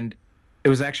 And it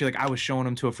was actually like I was showing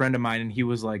them to a friend of mine, and he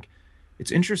was like,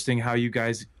 "It's interesting how you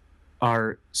guys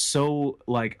are so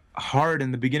like hard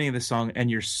in the beginning of the song,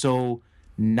 and you're so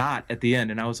not at the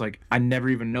end. And I was like, I never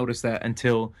even noticed that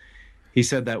until he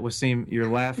said that. Wasim, you're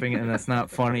laughing, and that's not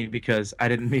funny because I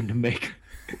didn't mean to make.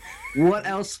 What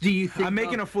else do you think? I'm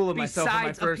making a fool of myself on my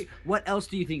besides first. What else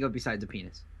do you think of besides a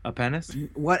penis? A penis?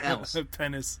 What else?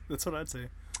 Penis. That's what I'd say.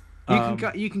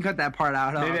 You can cut that part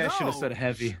out. Maybe I no. should have said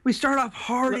heavy. We start off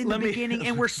hard in the let me- beginning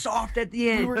and we're soft at the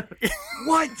end.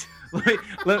 What?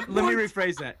 Let me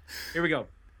rephrase that. Here we go.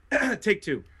 Take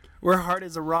 2. We're hard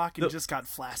as a rock and just got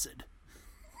flaccid.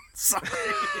 Sorry.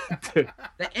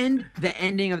 The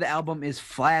ending of the album is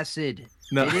flaccid.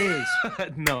 No. It is.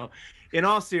 No. In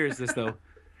all seriousness, though.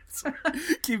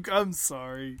 I'm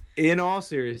sorry. In all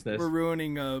seriousness. We're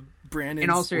ruining Brandon's In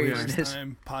all first seriousness.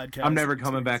 time podcast. I'm never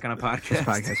coming back on a podcast. This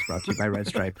podcast is brought to you by Red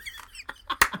Stripe.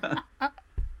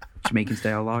 Jamaican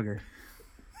style lager.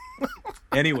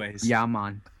 Anyways. Yeah,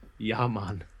 man. Yeah,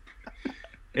 man.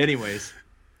 Anyways.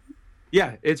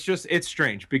 Yeah, it's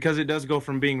strange because it does go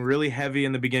from being really heavy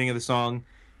in the beginning of the song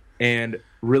and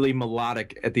really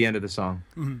melodic at the end of the song.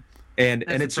 Mm-hmm. And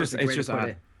That's it's the just perfect way to put odd.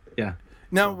 it. Yeah.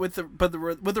 Now with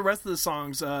the rest of the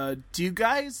songs, do you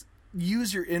guys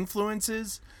use your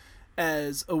influences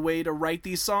as a way to write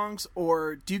these songs,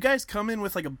 or do you guys come in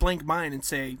with like a blank mind and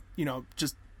say,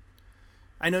 just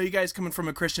I know you guys coming from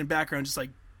a Christian background, just like,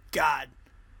 God,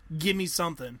 give me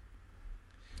something.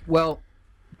 Well,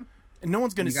 And no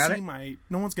one's gonna You got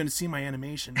see my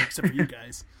animation except for you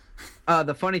guys.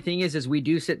 the funny thing is we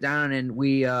do sit down and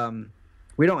we don't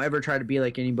ever try to be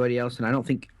like anybody else, and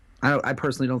I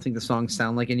personally don't think the songs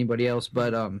sound like anybody else,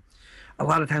 but a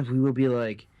lot of times we will be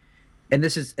like, and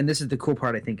this is the cool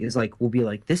part, I think, is like we'll be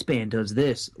like, this band does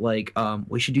this, like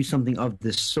we should do something of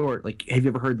this sort, like, have you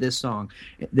ever heard this song,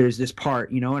 there's this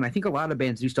part, and I think a lot of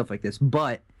bands do stuff like this,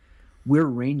 but we're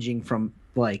ranging from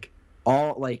like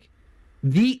all like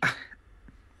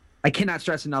I cannot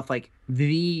stress enough, like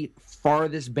the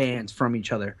farthest bands from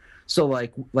each other. So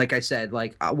like I said,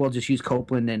 like we'll just use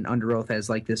Copeland and Under Oath as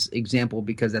like this example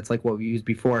because that's like what we used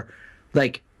before.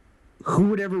 Like, who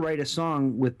would ever write a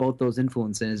song with both those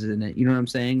influences in it? You know what I'm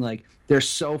saying? Like, they're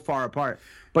so far apart.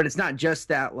 But it's not just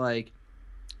that. Like,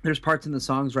 there's parts in the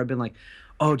songs where I've been like,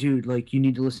 oh, dude, like you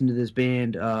need to listen to this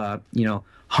band,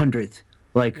 100th.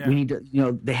 Like, Yeah. we need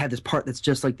to, they have this part that's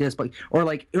just like this, like, or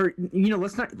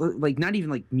let's not, like, not even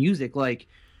like music, like,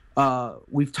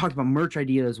 we've talked about merch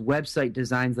ideas, website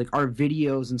designs, like our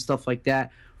videos and stuff like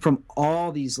that, from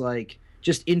all these, like,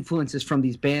 just influences from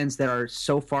these bands that are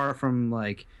so far from,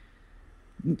 like,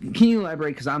 can you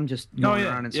elaborate? Because I'm just going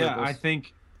around in circles. Yeah, I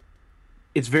think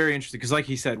it's very interesting because, like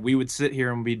he said, we would sit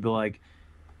here and we'd be like,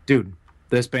 dude,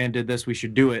 this band did this, we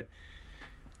should do it.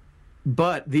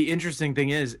 But the interesting thing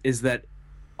is that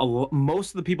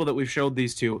most of the people that we've showed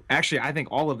these to, actually, I think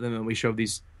all of them that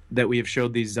we have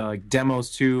showed these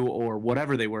demos to, or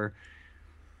whatever they were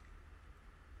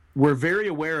very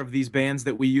aware of these bands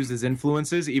that we use as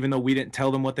influences, even though we didn't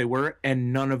tell them what they were,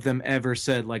 and none of them ever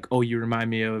said, like, oh, you remind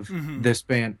me of this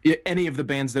band, any of the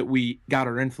bands that we got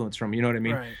our influence from, you know what I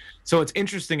mean? Right. So it's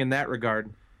interesting in that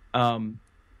regard.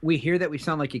 We hear that we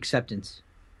sound like Acceptance.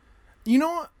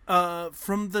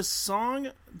 From the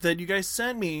song that you guys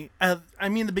sent me,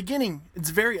 the beginning, it's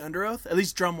very Under Oath, at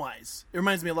least drum-wise. It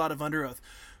reminds me a lot of Under Oath.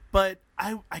 But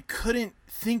I couldn't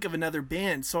think of another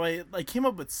band, so I came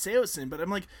up with Seosin, but I'm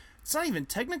like, it's not even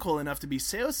technical enough to be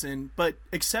Seosin, but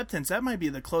Acceptance, that might be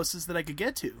the closest that I could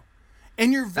get to.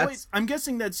 And your voice, I'm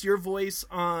guessing that's your voice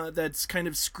that's kind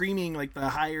of screaming like the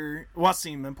higher,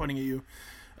 Wasim, I'm pointing at you.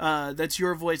 That's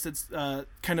your voice that's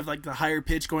kind of like the higher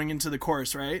pitch going into the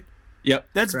chorus, right? Yep.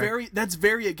 That's Correct.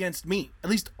 very against me, at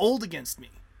least old against me.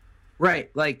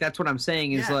 Right, like that's what I'm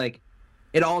saying is Yeah. like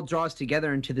it all draws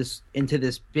together into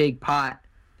this big pot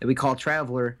that we call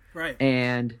Traveler, Right.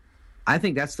 and I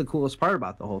think that's the coolest part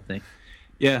about the whole thing.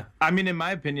 Yeah. I mean, in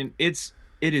my opinion, it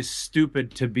is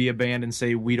stupid to be a band and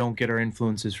say we don't get our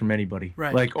influences from anybody.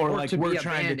 Right. Like, or Or like to we're be a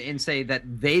trying band to. and say that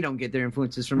they don't get their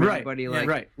influences from Right. anybody. Yeah. Like,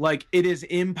 Right. Like, it is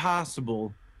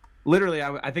impossible. Literally,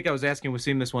 I think I was asking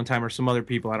Wasim this one time, or some other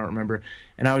people, I don't remember,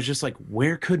 and I was just like,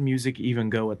 where could music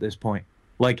even go at this point?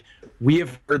 Like, we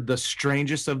have heard the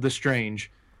strangest of the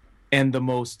strange and the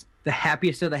most... the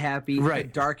happiest of the happy, Right.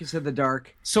 the darkest of the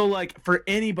dark. So, like, for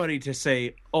anybody to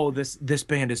say, oh, this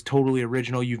band is totally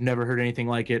original, you've never heard anything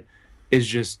like it, is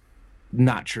just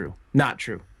not true. Not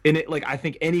true. And it, like, I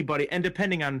think anybody, and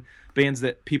depending on bands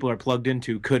that people are plugged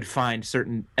into, could find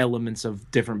certain elements of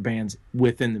different bands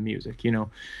within the music,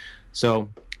 So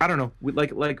I don't know.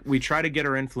 We try to get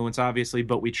our influence, obviously,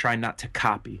 but we try not to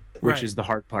copy, which Right. is the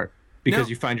hard part, because No.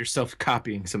 you find yourself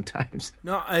copying sometimes.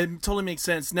 No, it totally makes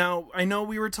sense. Now, I know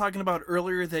we were talking about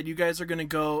earlier that you guys are going to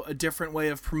go a different way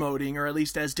of promoting, or at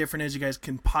least as different as you guys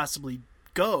can possibly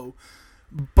go.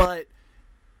 But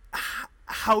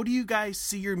how do you guys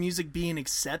see your music being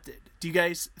accepted? Do you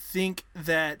guys think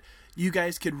that you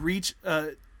guys could reach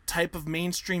a type of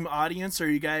mainstream audience, or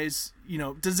you guys,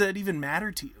 does that even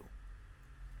matter to you?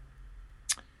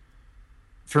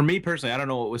 For me personally, I don't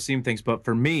know what Wasim thinks, but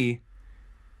for me,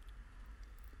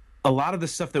 a lot of the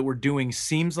stuff that we're doing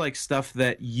seems like stuff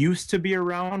that used to be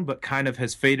around but kind of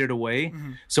has faded away.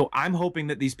 Mm-hmm. So I'm hoping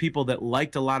that these people that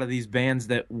liked a lot of these bands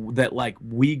that like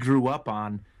we grew up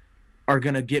on are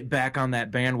going to get back on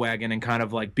that bandwagon and kind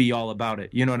of like be all about it.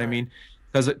 You know what I mean?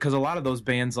 Because a lot of those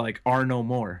bands like are no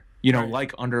more,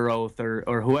 like Under Oath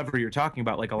or whoever you're talking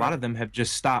about. Like a lot of them have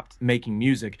just stopped making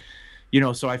music.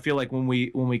 So I feel like when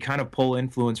we kind of pull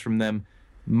influence from them,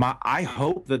 I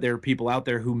hope that there are people out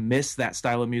there who miss that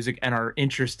style of music and are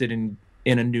interested in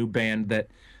a new band that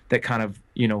kind of,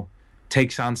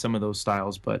 takes on some of those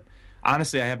styles. But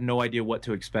honestly, I have no idea what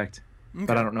to expect. Okay.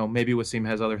 But I don't know. Maybe Wasim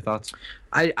has other thoughts.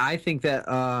 I think that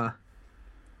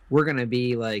we're going to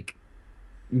be like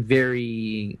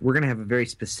we're going to have a very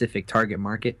specific target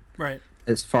market. Right.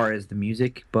 As far as the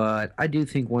music, but I do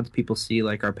think once people see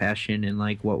like our passion and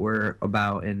like what we're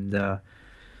about, and I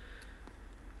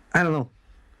don't know,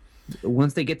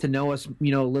 once they get to know us, a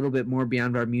little bit more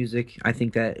beyond our music, I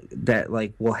think that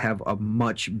like we'll have a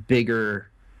much bigger,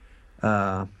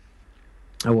 what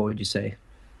would you say,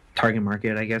 target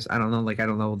market? I guess I don't know. Like I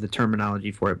don't know the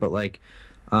terminology for it, but like,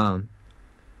 what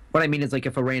I mean is like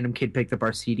if a random kid picked up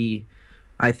our CD.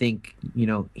 I think,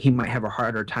 he might have a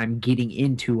harder time getting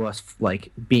into us,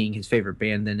 like, being his favorite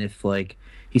band than if, like,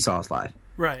 he saw us live.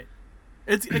 Right.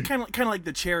 It's kind of like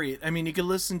the Chariot. I mean, you could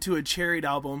listen to a Chariot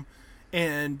album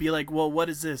and be like, well, what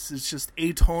is this? It's just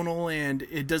atonal and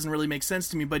it doesn't really make sense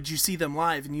to me. But you see them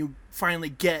live and you finally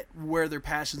get where their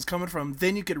passion's coming from.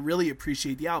 Then you could really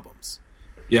appreciate the albums.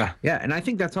 Yeah. Yeah, and I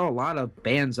think that's how a lot of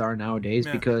bands are nowadays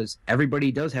because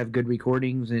everybody does have good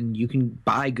recordings and you can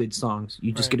buy good songs.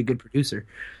 You just get a good producer.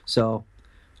 So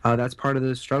that's part of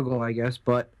the struggle, I guess.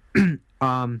 But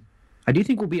I do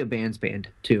think we'll be a band's band,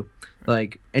 too.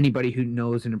 Like, anybody who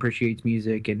knows and appreciates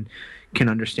music and can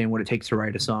understand what it takes to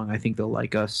write a song, I think they'll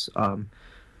like us.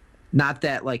 Not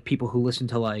that, like, people who listen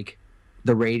to, like,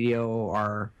 the radio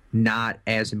are not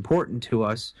as important to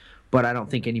us, but I don't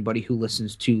think anybody who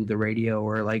listens to the radio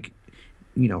or like,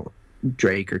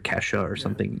 Drake or Kesha or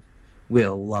something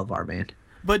will love our band.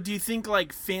 But do you think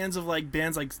like fans of like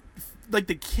bands like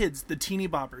the kids, the teeny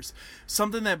boppers,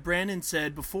 something that Brandon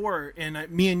said before, and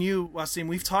me and you, Wasim,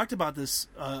 we've talked about this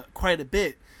quite a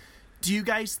bit. Do you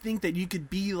guys think that you could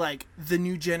be like the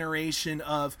new generation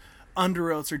of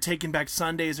Under Oaths or Taking Back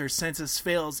Sundays or Census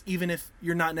Fails, even if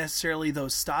you're not necessarily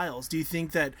those styles? Do you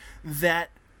think that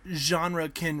genre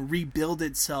can rebuild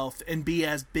itself and be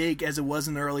as big as it was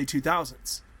in the early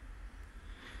 2000s?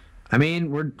 I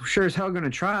mean, we're sure as hell going to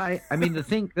try. I mean, the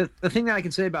thing that I can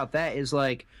say about that is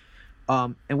like,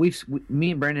 and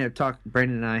me and Brandon have talked.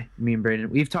 Brandon and I, me and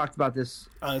Brandon, we've talked about this.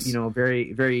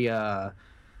 Very, very,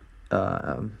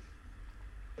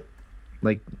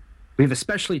 like we've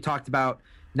especially talked about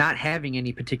not having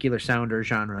any particular sound or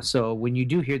genre. So when you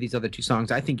do hear these other two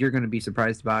songs, I think you're going to be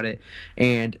surprised about it.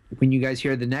 And when you guys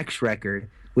hear the next record,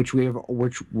 we're going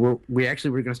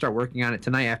to start working on it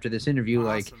tonight after this interview.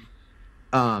 Awesome.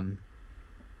 Like,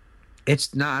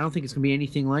 it's not. I don't think it's going to be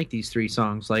anything like these three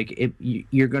songs. Like,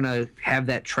 you're going to have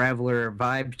that Traveler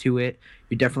vibe to it.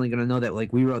 You're definitely going to know that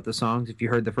like we wrote the songs if you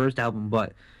heard the first album.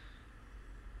 But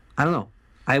I don't know.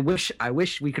 I wish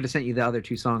we could have sent you the other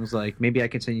two songs. Like maybe I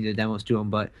could send you the demos to them,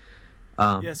 but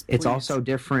yes, it's also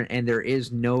different, and there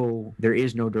is no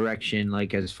direction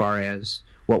like as far as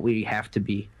what we have to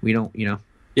be. We don't,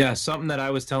 Yeah, something that I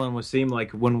was telling Wasim,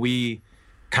 like when we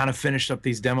kind of finished up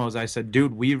these demos, I said,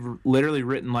 dude, we've literally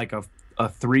written like a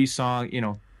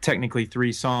 3-song, technically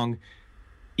 3-song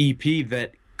EP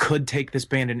that could take this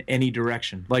band in any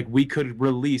direction. Like we could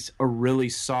release a really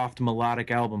soft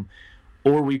melodic album,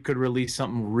 or we could release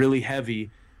something really heavy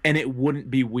and it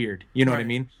wouldn't be weird. You know what I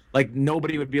mean? Like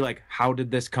nobody would be like, how did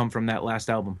this come from that last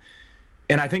album?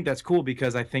 And I think that's cool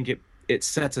because I think it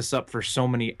sets us up for so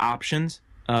many options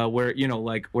where,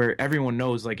 where everyone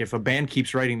knows, like if a band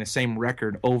keeps writing the same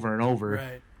record over and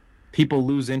over, people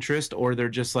lose interest, or they're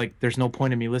just like, there's no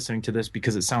point in me listening to this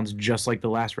because it sounds just like the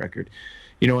last record.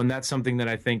 And that's something that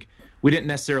I think we didn't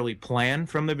necessarily plan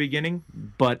from the beginning,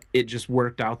 but it just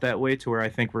worked out that way to where I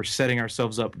think we're setting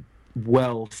ourselves up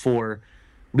well for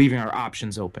leaving our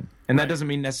options open. And that doesn't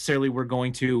mean necessarily we're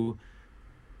going to,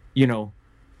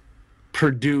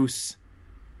 produce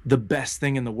the best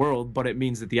thing in the world, but it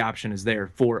means that the option is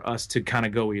there for us to kind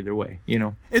of go either way, you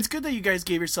know? It's good that you guys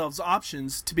gave yourselves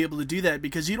options to be able to do that,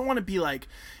 because you don't want to be like,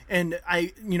 and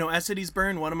As Cities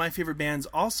Burn, one of my favorite bands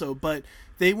also, but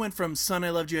they went from Son, I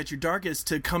Loved You at Your Darkest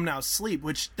to Come Now Sleep,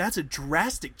 which that's a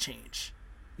drastic change.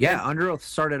 Yeah, Underoath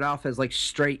started off as like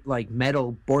straight like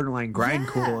metal, borderline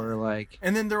grindcore, like.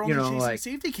 And then their only know, Chasing like-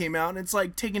 Safety came out, and it's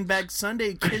like Taking Back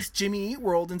Sunday, Kiss Jimmy Eat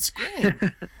World, and Scream.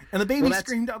 And the baby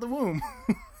screamed out the womb.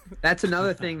 That's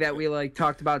another thing that we like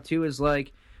talked about too, is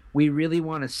like we really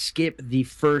want to skip the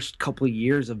first couple of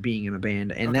years of being in a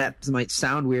band, and that might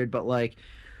sound weird, but like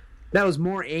that was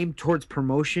more aimed towards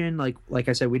promotion. Like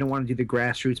I said, we don't want to do the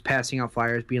grassroots passing out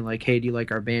flyers, being like, "Hey, do you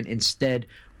like our band?" Instead,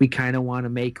 we kind of want to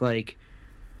make like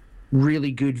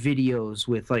really good videos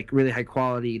with like really high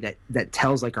quality that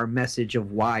tells like our message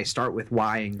of why, start with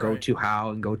why and go to how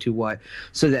and go to what,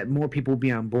 so that more people will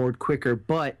be on board quicker.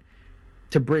 But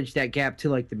to bridge that gap to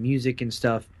like the music and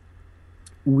stuff,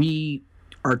 we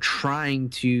are trying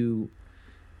to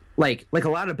like a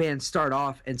lot of bands start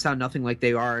off and sound nothing like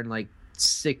they are in like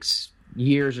 6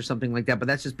 years or something like that, but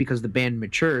that's just because the band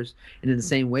matures, and in the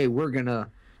same way we're gonna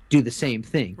do the same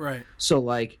thing. Right. So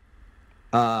like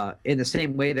in the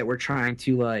same way that we're trying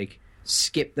to like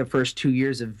skip the first 2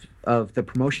 years of the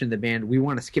promotion of the band, we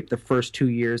want to skip the first 2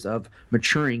 years of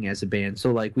maturing as a band.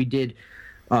 So like we did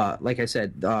like I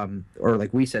said, or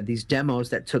like we said, these demos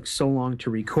that took so long to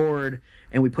record,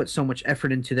 and we put so much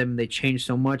effort into them, they changed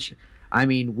so much. I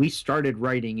mean, we started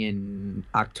writing in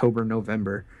October,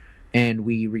 November, and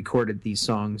we recorded these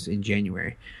songs in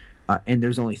January. And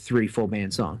there's only 3 full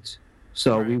band songs.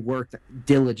 So we worked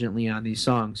diligently on these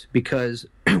songs because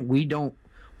we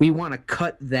want to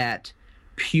cut that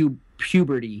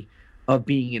puberty of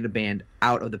being in a band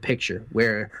out of the picture,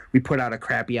 where we put out a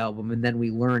crappy album and then we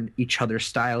learn each other's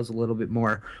styles a little bit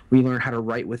more. We learn how to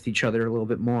write with each other a little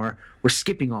bit more. We're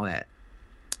skipping all that.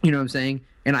 You know what I'm saying?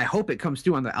 And I hope it comes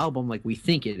through on the album like we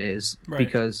think it is,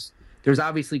 because there's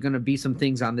obviously going to be some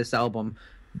things on this album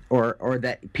or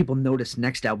that people notice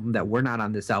next album that we're not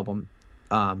on this album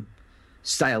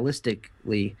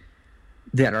stylistically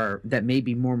that may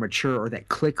be more mature or that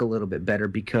click a little bit better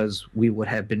because we would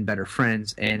have been better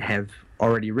friends and have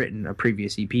already written a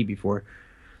previous EP before.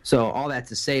 So all that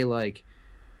to say, like,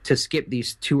 to skip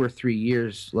these 2 or 3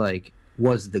 years, like,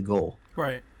 was the goal.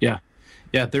 Right. Yeah.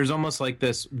 Yeah, there's almost like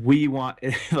this, we want,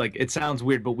 like, it sounds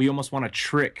weird, but we almost want to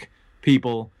trick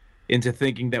people into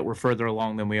thinking that we're further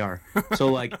along than we are. So,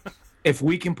 like, if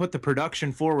we can put the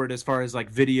production forward as far as,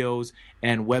 like, videos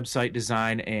and website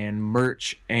design and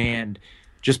merch and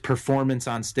just performance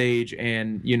on stage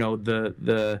and, you know,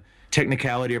 the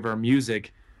technicality of our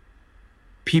music,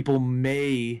 people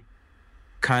may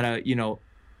kind of, you know,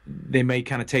 they may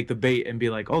kind of take the bait and be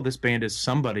like, oh, this band is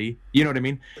somebody, you know what I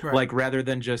mean? Right. Like, rather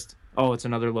than just, oh, it's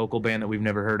another local band that we've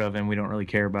never heard of and we don't really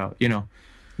care about, you know?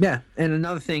 Yeah, and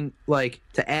another thing, like,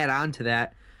 to add on to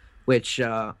that, which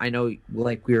I know,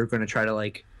 like, we were going to try to,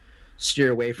 like,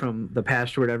 steer away from the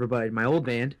past or whatever, but my old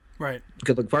band, Right.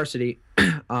 Good Luck Varsity,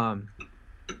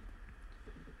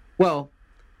 well,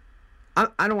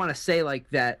 I don't want to say, like,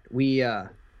 that we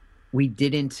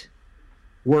didn't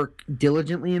work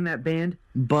diligently in that band,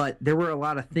 but there were a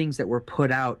lot of things that were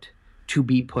put out to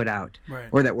be put out, Right.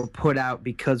 or that were put out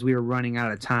because we were running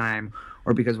out of time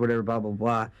or because whatever, blah, blah,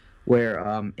 blah, where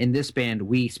in this band,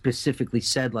 we specifically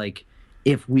said, like,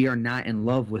 if we are not in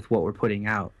love with what we're putting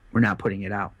out, we're not putting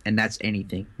it out. And that's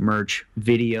anything. Merch,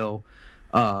 video,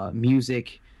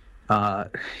 music,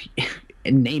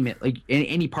 and name it, like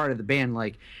any part of the band.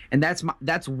 Like, and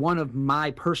that's one of my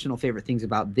personal favorite things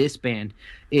about this band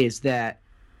is that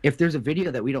if there's a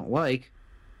video that we don't like,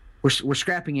 we're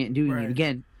scrapping it and doing Right. it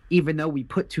again, even though we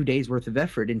put 2 days worth of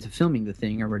effort into filming the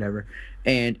thing or whatever.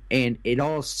 And it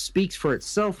all speaks for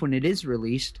itself when it is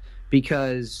released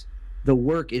because the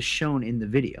work is shown in the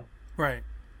video. Right.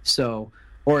 So,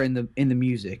 or in the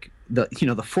music, the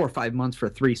 4 or 5 months for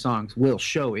 3 songs will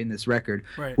show in this record,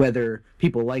 Right. whether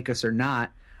people like us or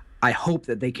not. I hope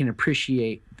that they can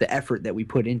appreciate the effort that we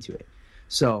put into it.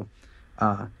 So,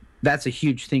 that's a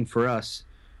huge thing for us.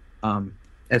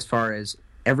 As far as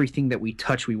everything that we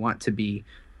touch, we want to be,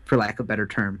 for lack of a better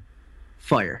term,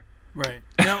 fire. Right.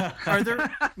 Now,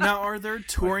 are there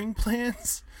touring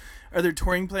plans? Are there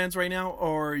touring plans right now,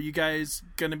 or are you guys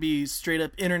gonna be straight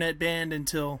up internet band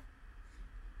until?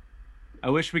 I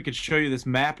wish we could show you this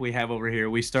map we have over here.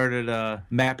 We started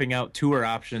mapping out tour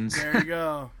options There you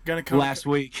go. Gonna come last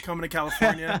week. coming to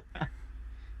California.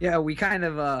 Yeah, we kind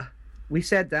of we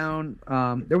sat down.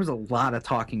 There was a lot of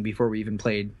talking before we even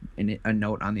played a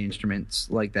note on the instruments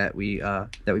like that we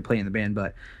play in the band.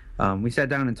 But we sat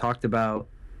down and talked about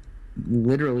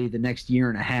literally the next year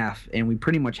and a half, and we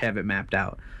pretty much have it mapped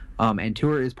out. And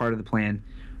tour is part of the plan.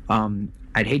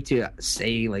 I'd hate to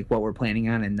say like what we're planning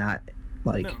on and not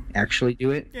like No. actually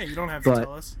do it. Yeah, you don't have to But-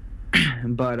 tell us.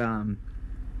 But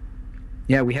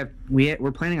yeah,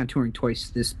 we're planning on touring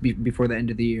twice before the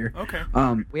end of the year. Okay.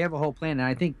 We have a whole plan, and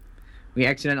I think we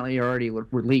accidentally already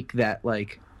leaked that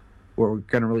like we're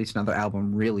going to release another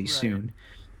album really Right. soon,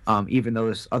 even though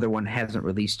this other one hasn't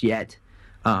released yet.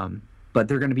 But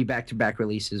they're going to be back-to-back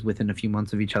releases within a few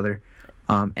months of each other.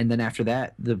 And then after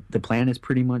that, the plan is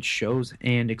pretty much shows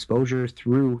and exposure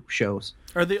through shows.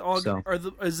 Are they all? So-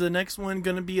 Is the next one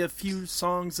going to be a few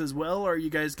songs as well, or are you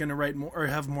guys going to write more or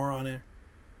have more on it?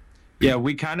 Yeah,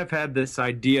 we kind of had this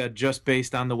idea just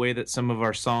based on the way that some of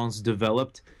our songs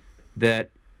developed, that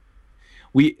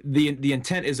the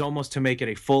intent is almost to make it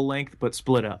a full length but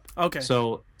split up. Okay.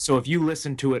 So if you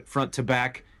listen to it front to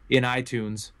back in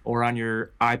iTunes or on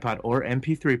your iPod or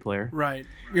MP3 player, Right.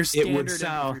 Your It would standard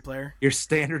sound- MP3 player. your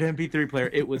standard MP3 player,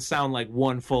 it would sound like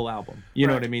one full album. You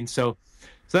know what I Right. mean? So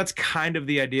that's kind of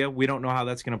the idea. We don't know how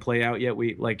that's going to play out yet.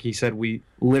 We, like he said, we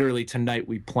literally tonight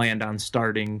we planned on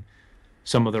starting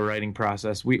some of the writing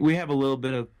process. We have a little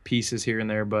bit of pieces here and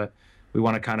there, but we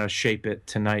want to kind of shape it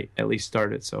tonight, at least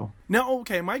start it. So Now,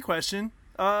 okay, my question: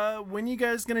 when you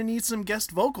guys gonna need some guest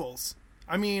vocals?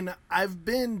 I mean, I've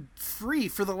been free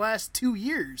for the last 2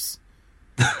 years.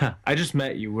 I just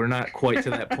met you. We're not quite to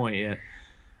that point yet.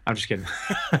 I'm just kidding.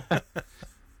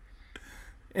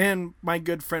 And my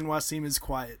good friend Wasim is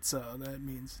quiet, so that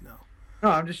means no. No,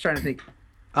 I'm just trying to think.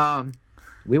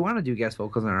 We want to do guest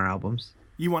vocals on our albums.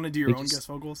 You want to do your We own just- guest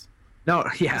vocals? No,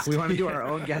 yeah, we want to do our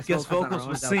own guest Guess vocals. vocals on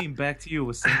was our own seen. Back to you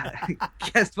was seen. album.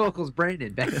 Guest vocals,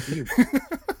 Brandon. Back to you.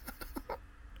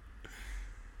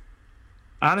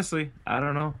 Honestly, I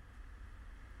don't know.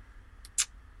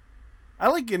 I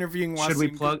like interviewing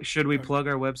Wasim. Should we plug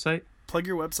our website? Plug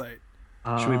your website.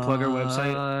 Should we plug our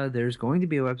website? There's going to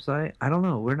be a website. I don't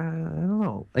know. We're not. I don't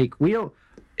know. Like we don't.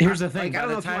 Here's the thing. Like, I don't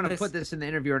by know the if you time want to this- put this in the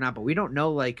interview or not, but we don't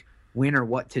know like when or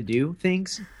what to do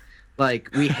things. Like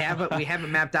we have it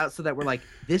mapped out so that we're like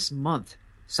this month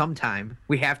sometime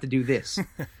we have to do this.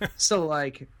 So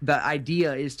like the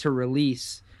idea is to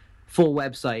release full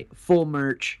website, full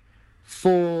merch,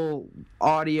 full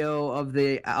audio of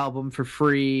the album for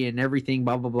free and everything,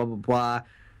 blah blah blah blah blah,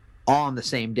 all on the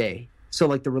same day. So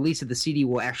like the release of the CD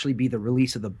will actually be the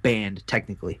release of the band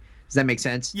technically. Does that make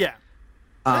sense? Yeah.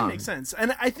 That Um, makes sense.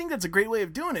 And I think that's a great way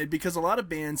of doing it because a lot of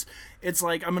bands, it's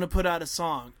like, I'm going to put out a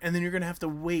song and then you're going to have to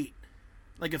wait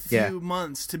like a few Yeah.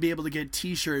 months to be able to get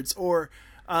t-shirts. Or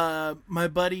my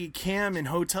buddy Cam in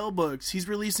Hotel Books, he's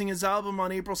releasing his album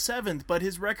on April 7th, but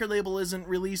his record label isn't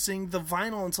releasing the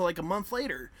vinyl until like a month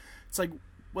later. It's like,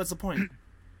 what's the point?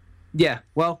 Yeah,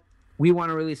 well, we want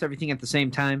to release everything at the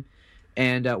same time,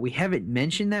 and we haven't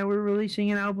mentioned that we're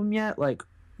releasing an album yet. Like,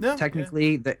 No,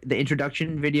 technically, the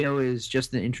introduction video is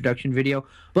just an introduction video,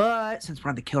 but since we're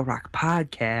on the Kill Rock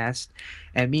podcast,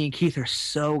 and me and Keith are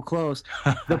so close,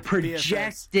 the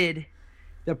projected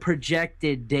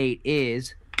date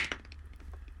is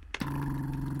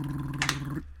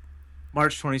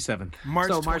March 27th. yeah. March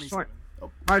So March 27th.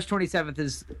 March 27th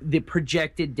is the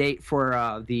projected date for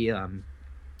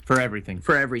For everything.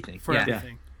 for everything. For yeah.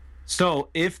 everything. So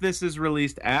if this is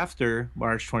released after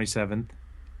March 27th,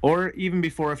 or even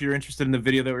before, if you're interested in the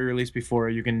video that we released before,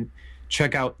 you can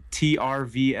check out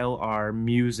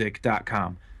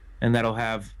trvlrmusic.com, and that'll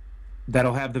have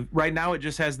the, right now it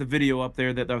just has the video up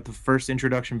there, that the first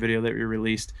introduction video that we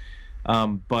released.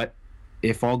 But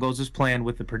if all goes as planned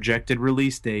with the projected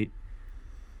release date,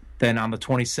 then on the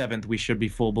 27th we should be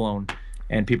full blown,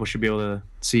 and people should be able to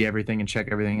see everything and check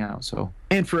everything out. So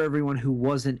And for everyone who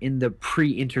wasn't in the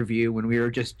pre-interview when we were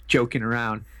just joking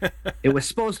around, it was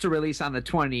supposed to release on the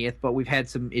 20th, but we've had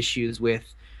some issues with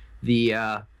the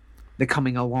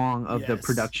coming along of the Yes.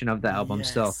 production of the album.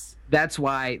 So Yes. that's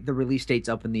why the release date's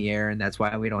up in the air, and that's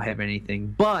why we don't have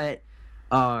anything. But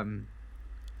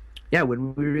yeah,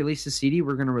 when we release the CD,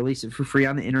 we're going to release it for free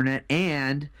on the internet,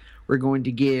 and we're going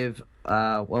to give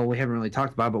well, we haven't really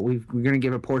talked about it, but we're going to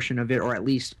give a portion of it, or at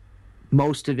least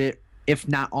most of it, if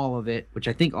not all of it, which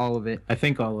I think all of it. I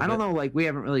think all of I don't it. know, like we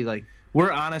haven't really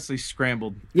We're honestly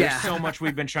scrambled. Yeah. There's so much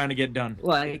we've been trying to get done.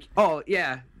 oh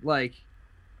yeah, like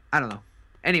I don't know.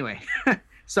 Anyway,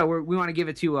 so we want to give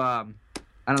it to I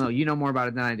don't know, you know more about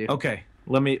it than I do. Okay,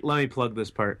 let me plug this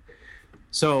part.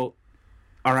 So,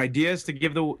 our idea is to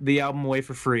give the album away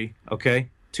for free, okay,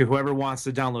 to whoever wants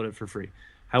to download it for free.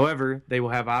 However, they will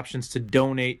have options to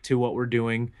donate to what we're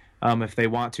doing if they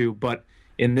want to. But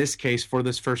in this case, for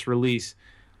this first release,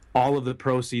 all of the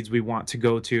proceeds we want to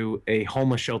go to a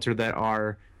homeless shelter that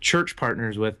our church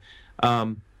partners with.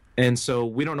 And so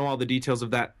we don't know all the details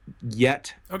of that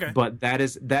yet. Okay. But that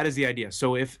is the idea.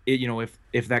 So if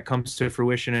that comes to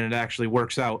fruition and it actually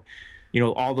works out,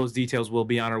 all those details will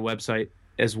be on our website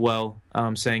as well,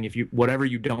 saying whatever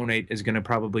you donate is going to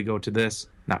probably go to this.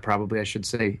 Not probably, I should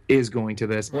say, is going to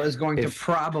this. Well, it's going to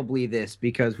probably this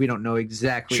because we don't know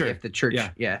exactly Sure. if the church.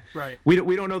 Yeah. Right. We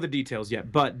don't know the details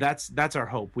yet, but that's our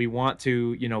hope. We want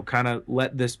to, kind of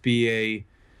let this be a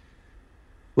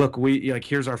look.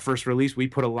 Here's our first release. We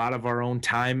put a lot of our own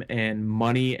time and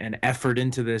money and effort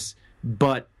into this,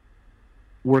 but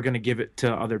we're going to give it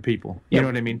to other people. You know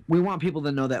what I mean? We want people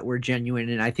to know that we're genuine,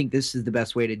 and I think this is the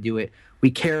best way to do it.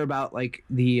 We care about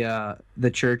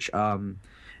the church and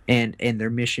their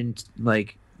mission,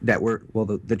 the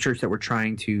church that we're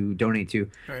trying to donate to.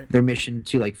 Right. Their mission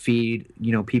to feed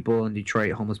people in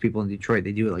Detroit, homeless people in Detroit.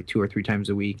 They do it 2 or 3 times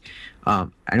a week. I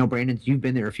know, Brandon, you've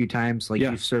been there a few times.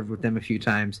 You've served with them a few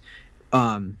times.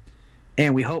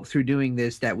 And we hope through doing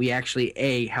this that we actually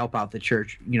A, help out the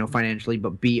church, financially,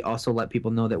 but B, also let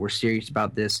people know that we're serious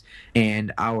about this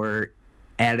and our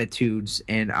attitudes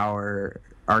and our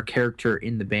character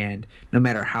in the band, no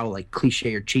matter how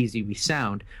cliche or cheesy we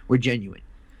sound, we're genuine.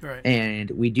 Right. And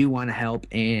we do want to help,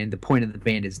 and the point of the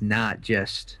band is not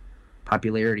just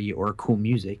popularity or cool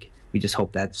music. We just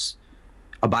hope that's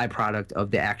a byproduct of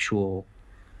the actual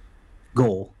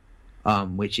goal,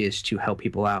 which is to help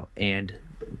people out. And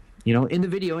in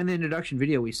the introduction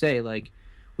video, we say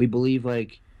we believe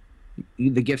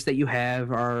the gifts that you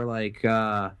have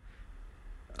are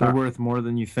they're worth more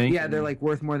than you think. Yeah, they're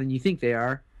worth more than you think they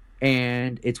are,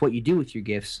 and it's what you do with your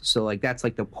gifts. So that's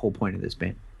the whole point of this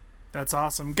band. That's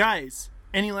awesome. Guys,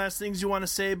 any last things you want to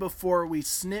say before we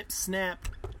snip, snap,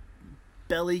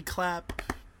 belly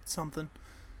clap, something?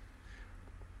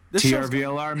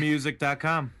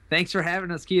 TRVLRmusic.com. Thanks for having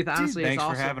us, Keith. Honestly, thanks it's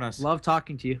for awesome. having us. Love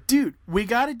talking to you. Dude, we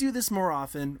got to do this more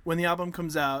often when the album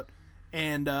comes out,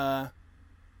 and I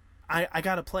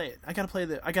got to play it. I got to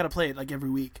play it every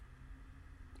week.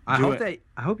 I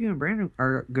hope you and Brandon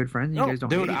are good friends. You guys don't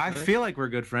dude, hate each I other. feel like we're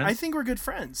good friends. I think we're good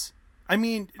friends. I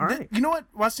mean, All right. you know what,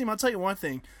 Wasim, I'll tell you one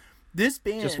thing. This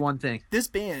band, Just one thing. This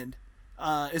band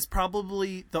is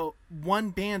probably the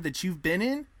one band that you've been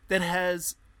in that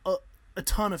has a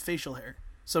ton of facial hair.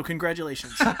 So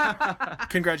congratulations.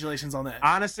 Congratulations on that.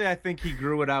 Honestly, I think he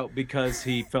grew it out because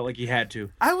he felt like he had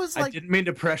to. I was I didn't mean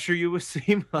to pressure you,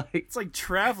 Wasim. it's like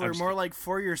Traveler, I'm just more like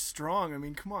 4 Years Strong. I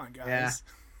mean, come on, guys. Yeah.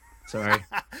 Sorry.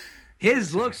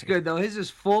 His looks good though. His is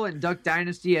full and Duck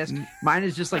Dynasty-esque. Mine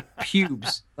is just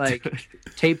pubes,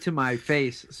 taped to my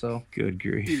face. So Good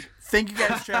grief. Dude, thank you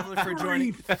guys, Traveler, for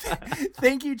joining.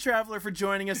 Thank you, Traveler, for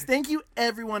joining us. Thank you,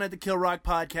 everyone at the Kill Rock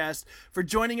Podcast, for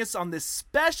joining us on this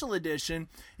special edition.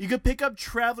 You could pick up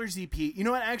Traveler's EP. You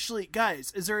know what? Actually,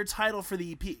 guys, is there a title for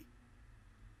the EP?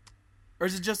 Or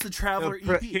is it just the Traveler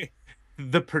EP?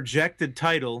 The projected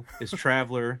title is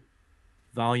Traveler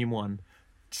Volume 1.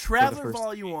 Traveler first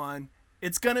Volume 1.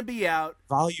 It's going to be out.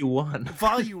 Volume 1.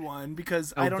 Volume 1,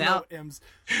 because I don't know M's.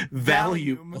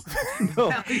 Volume.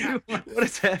 No. What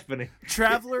is happening?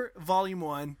 Traveler Volume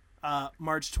 1,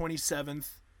 March 27th.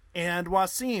 And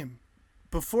Wasim,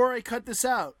 before I cut this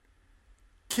out,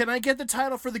 can I get the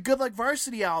title for the Good Luck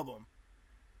Varsity album?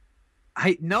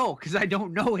 No, because I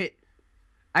don't know it.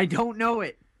 I don't know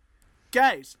it.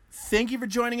 Guys, thank you for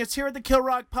joining us here at the Kill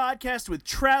Rock Podcast with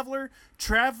Traveler.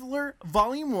 Traveler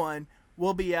Volume 1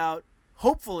 will be out,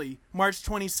 hopefully, March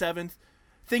 27th.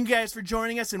 Thank you guys for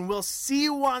joining us, and we'll see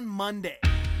you on Monday.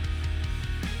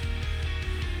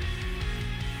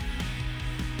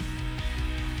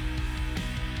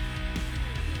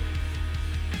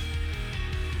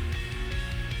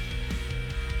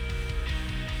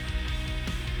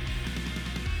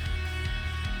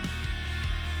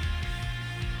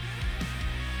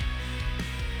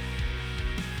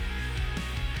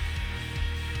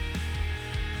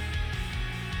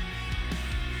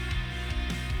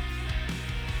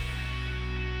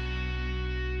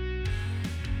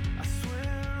 I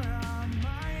swear I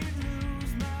might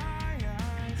lose my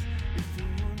eyes if it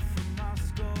weren't for my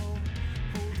skull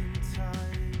holding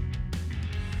tight.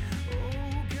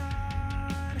 Oh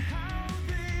God, how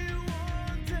they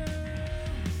wander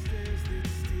the stairs that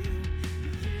steal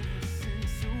the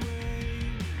innocence away.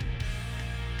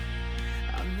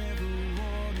 I never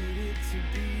wanted it to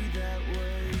be that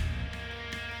way.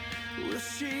 Will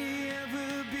she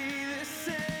ever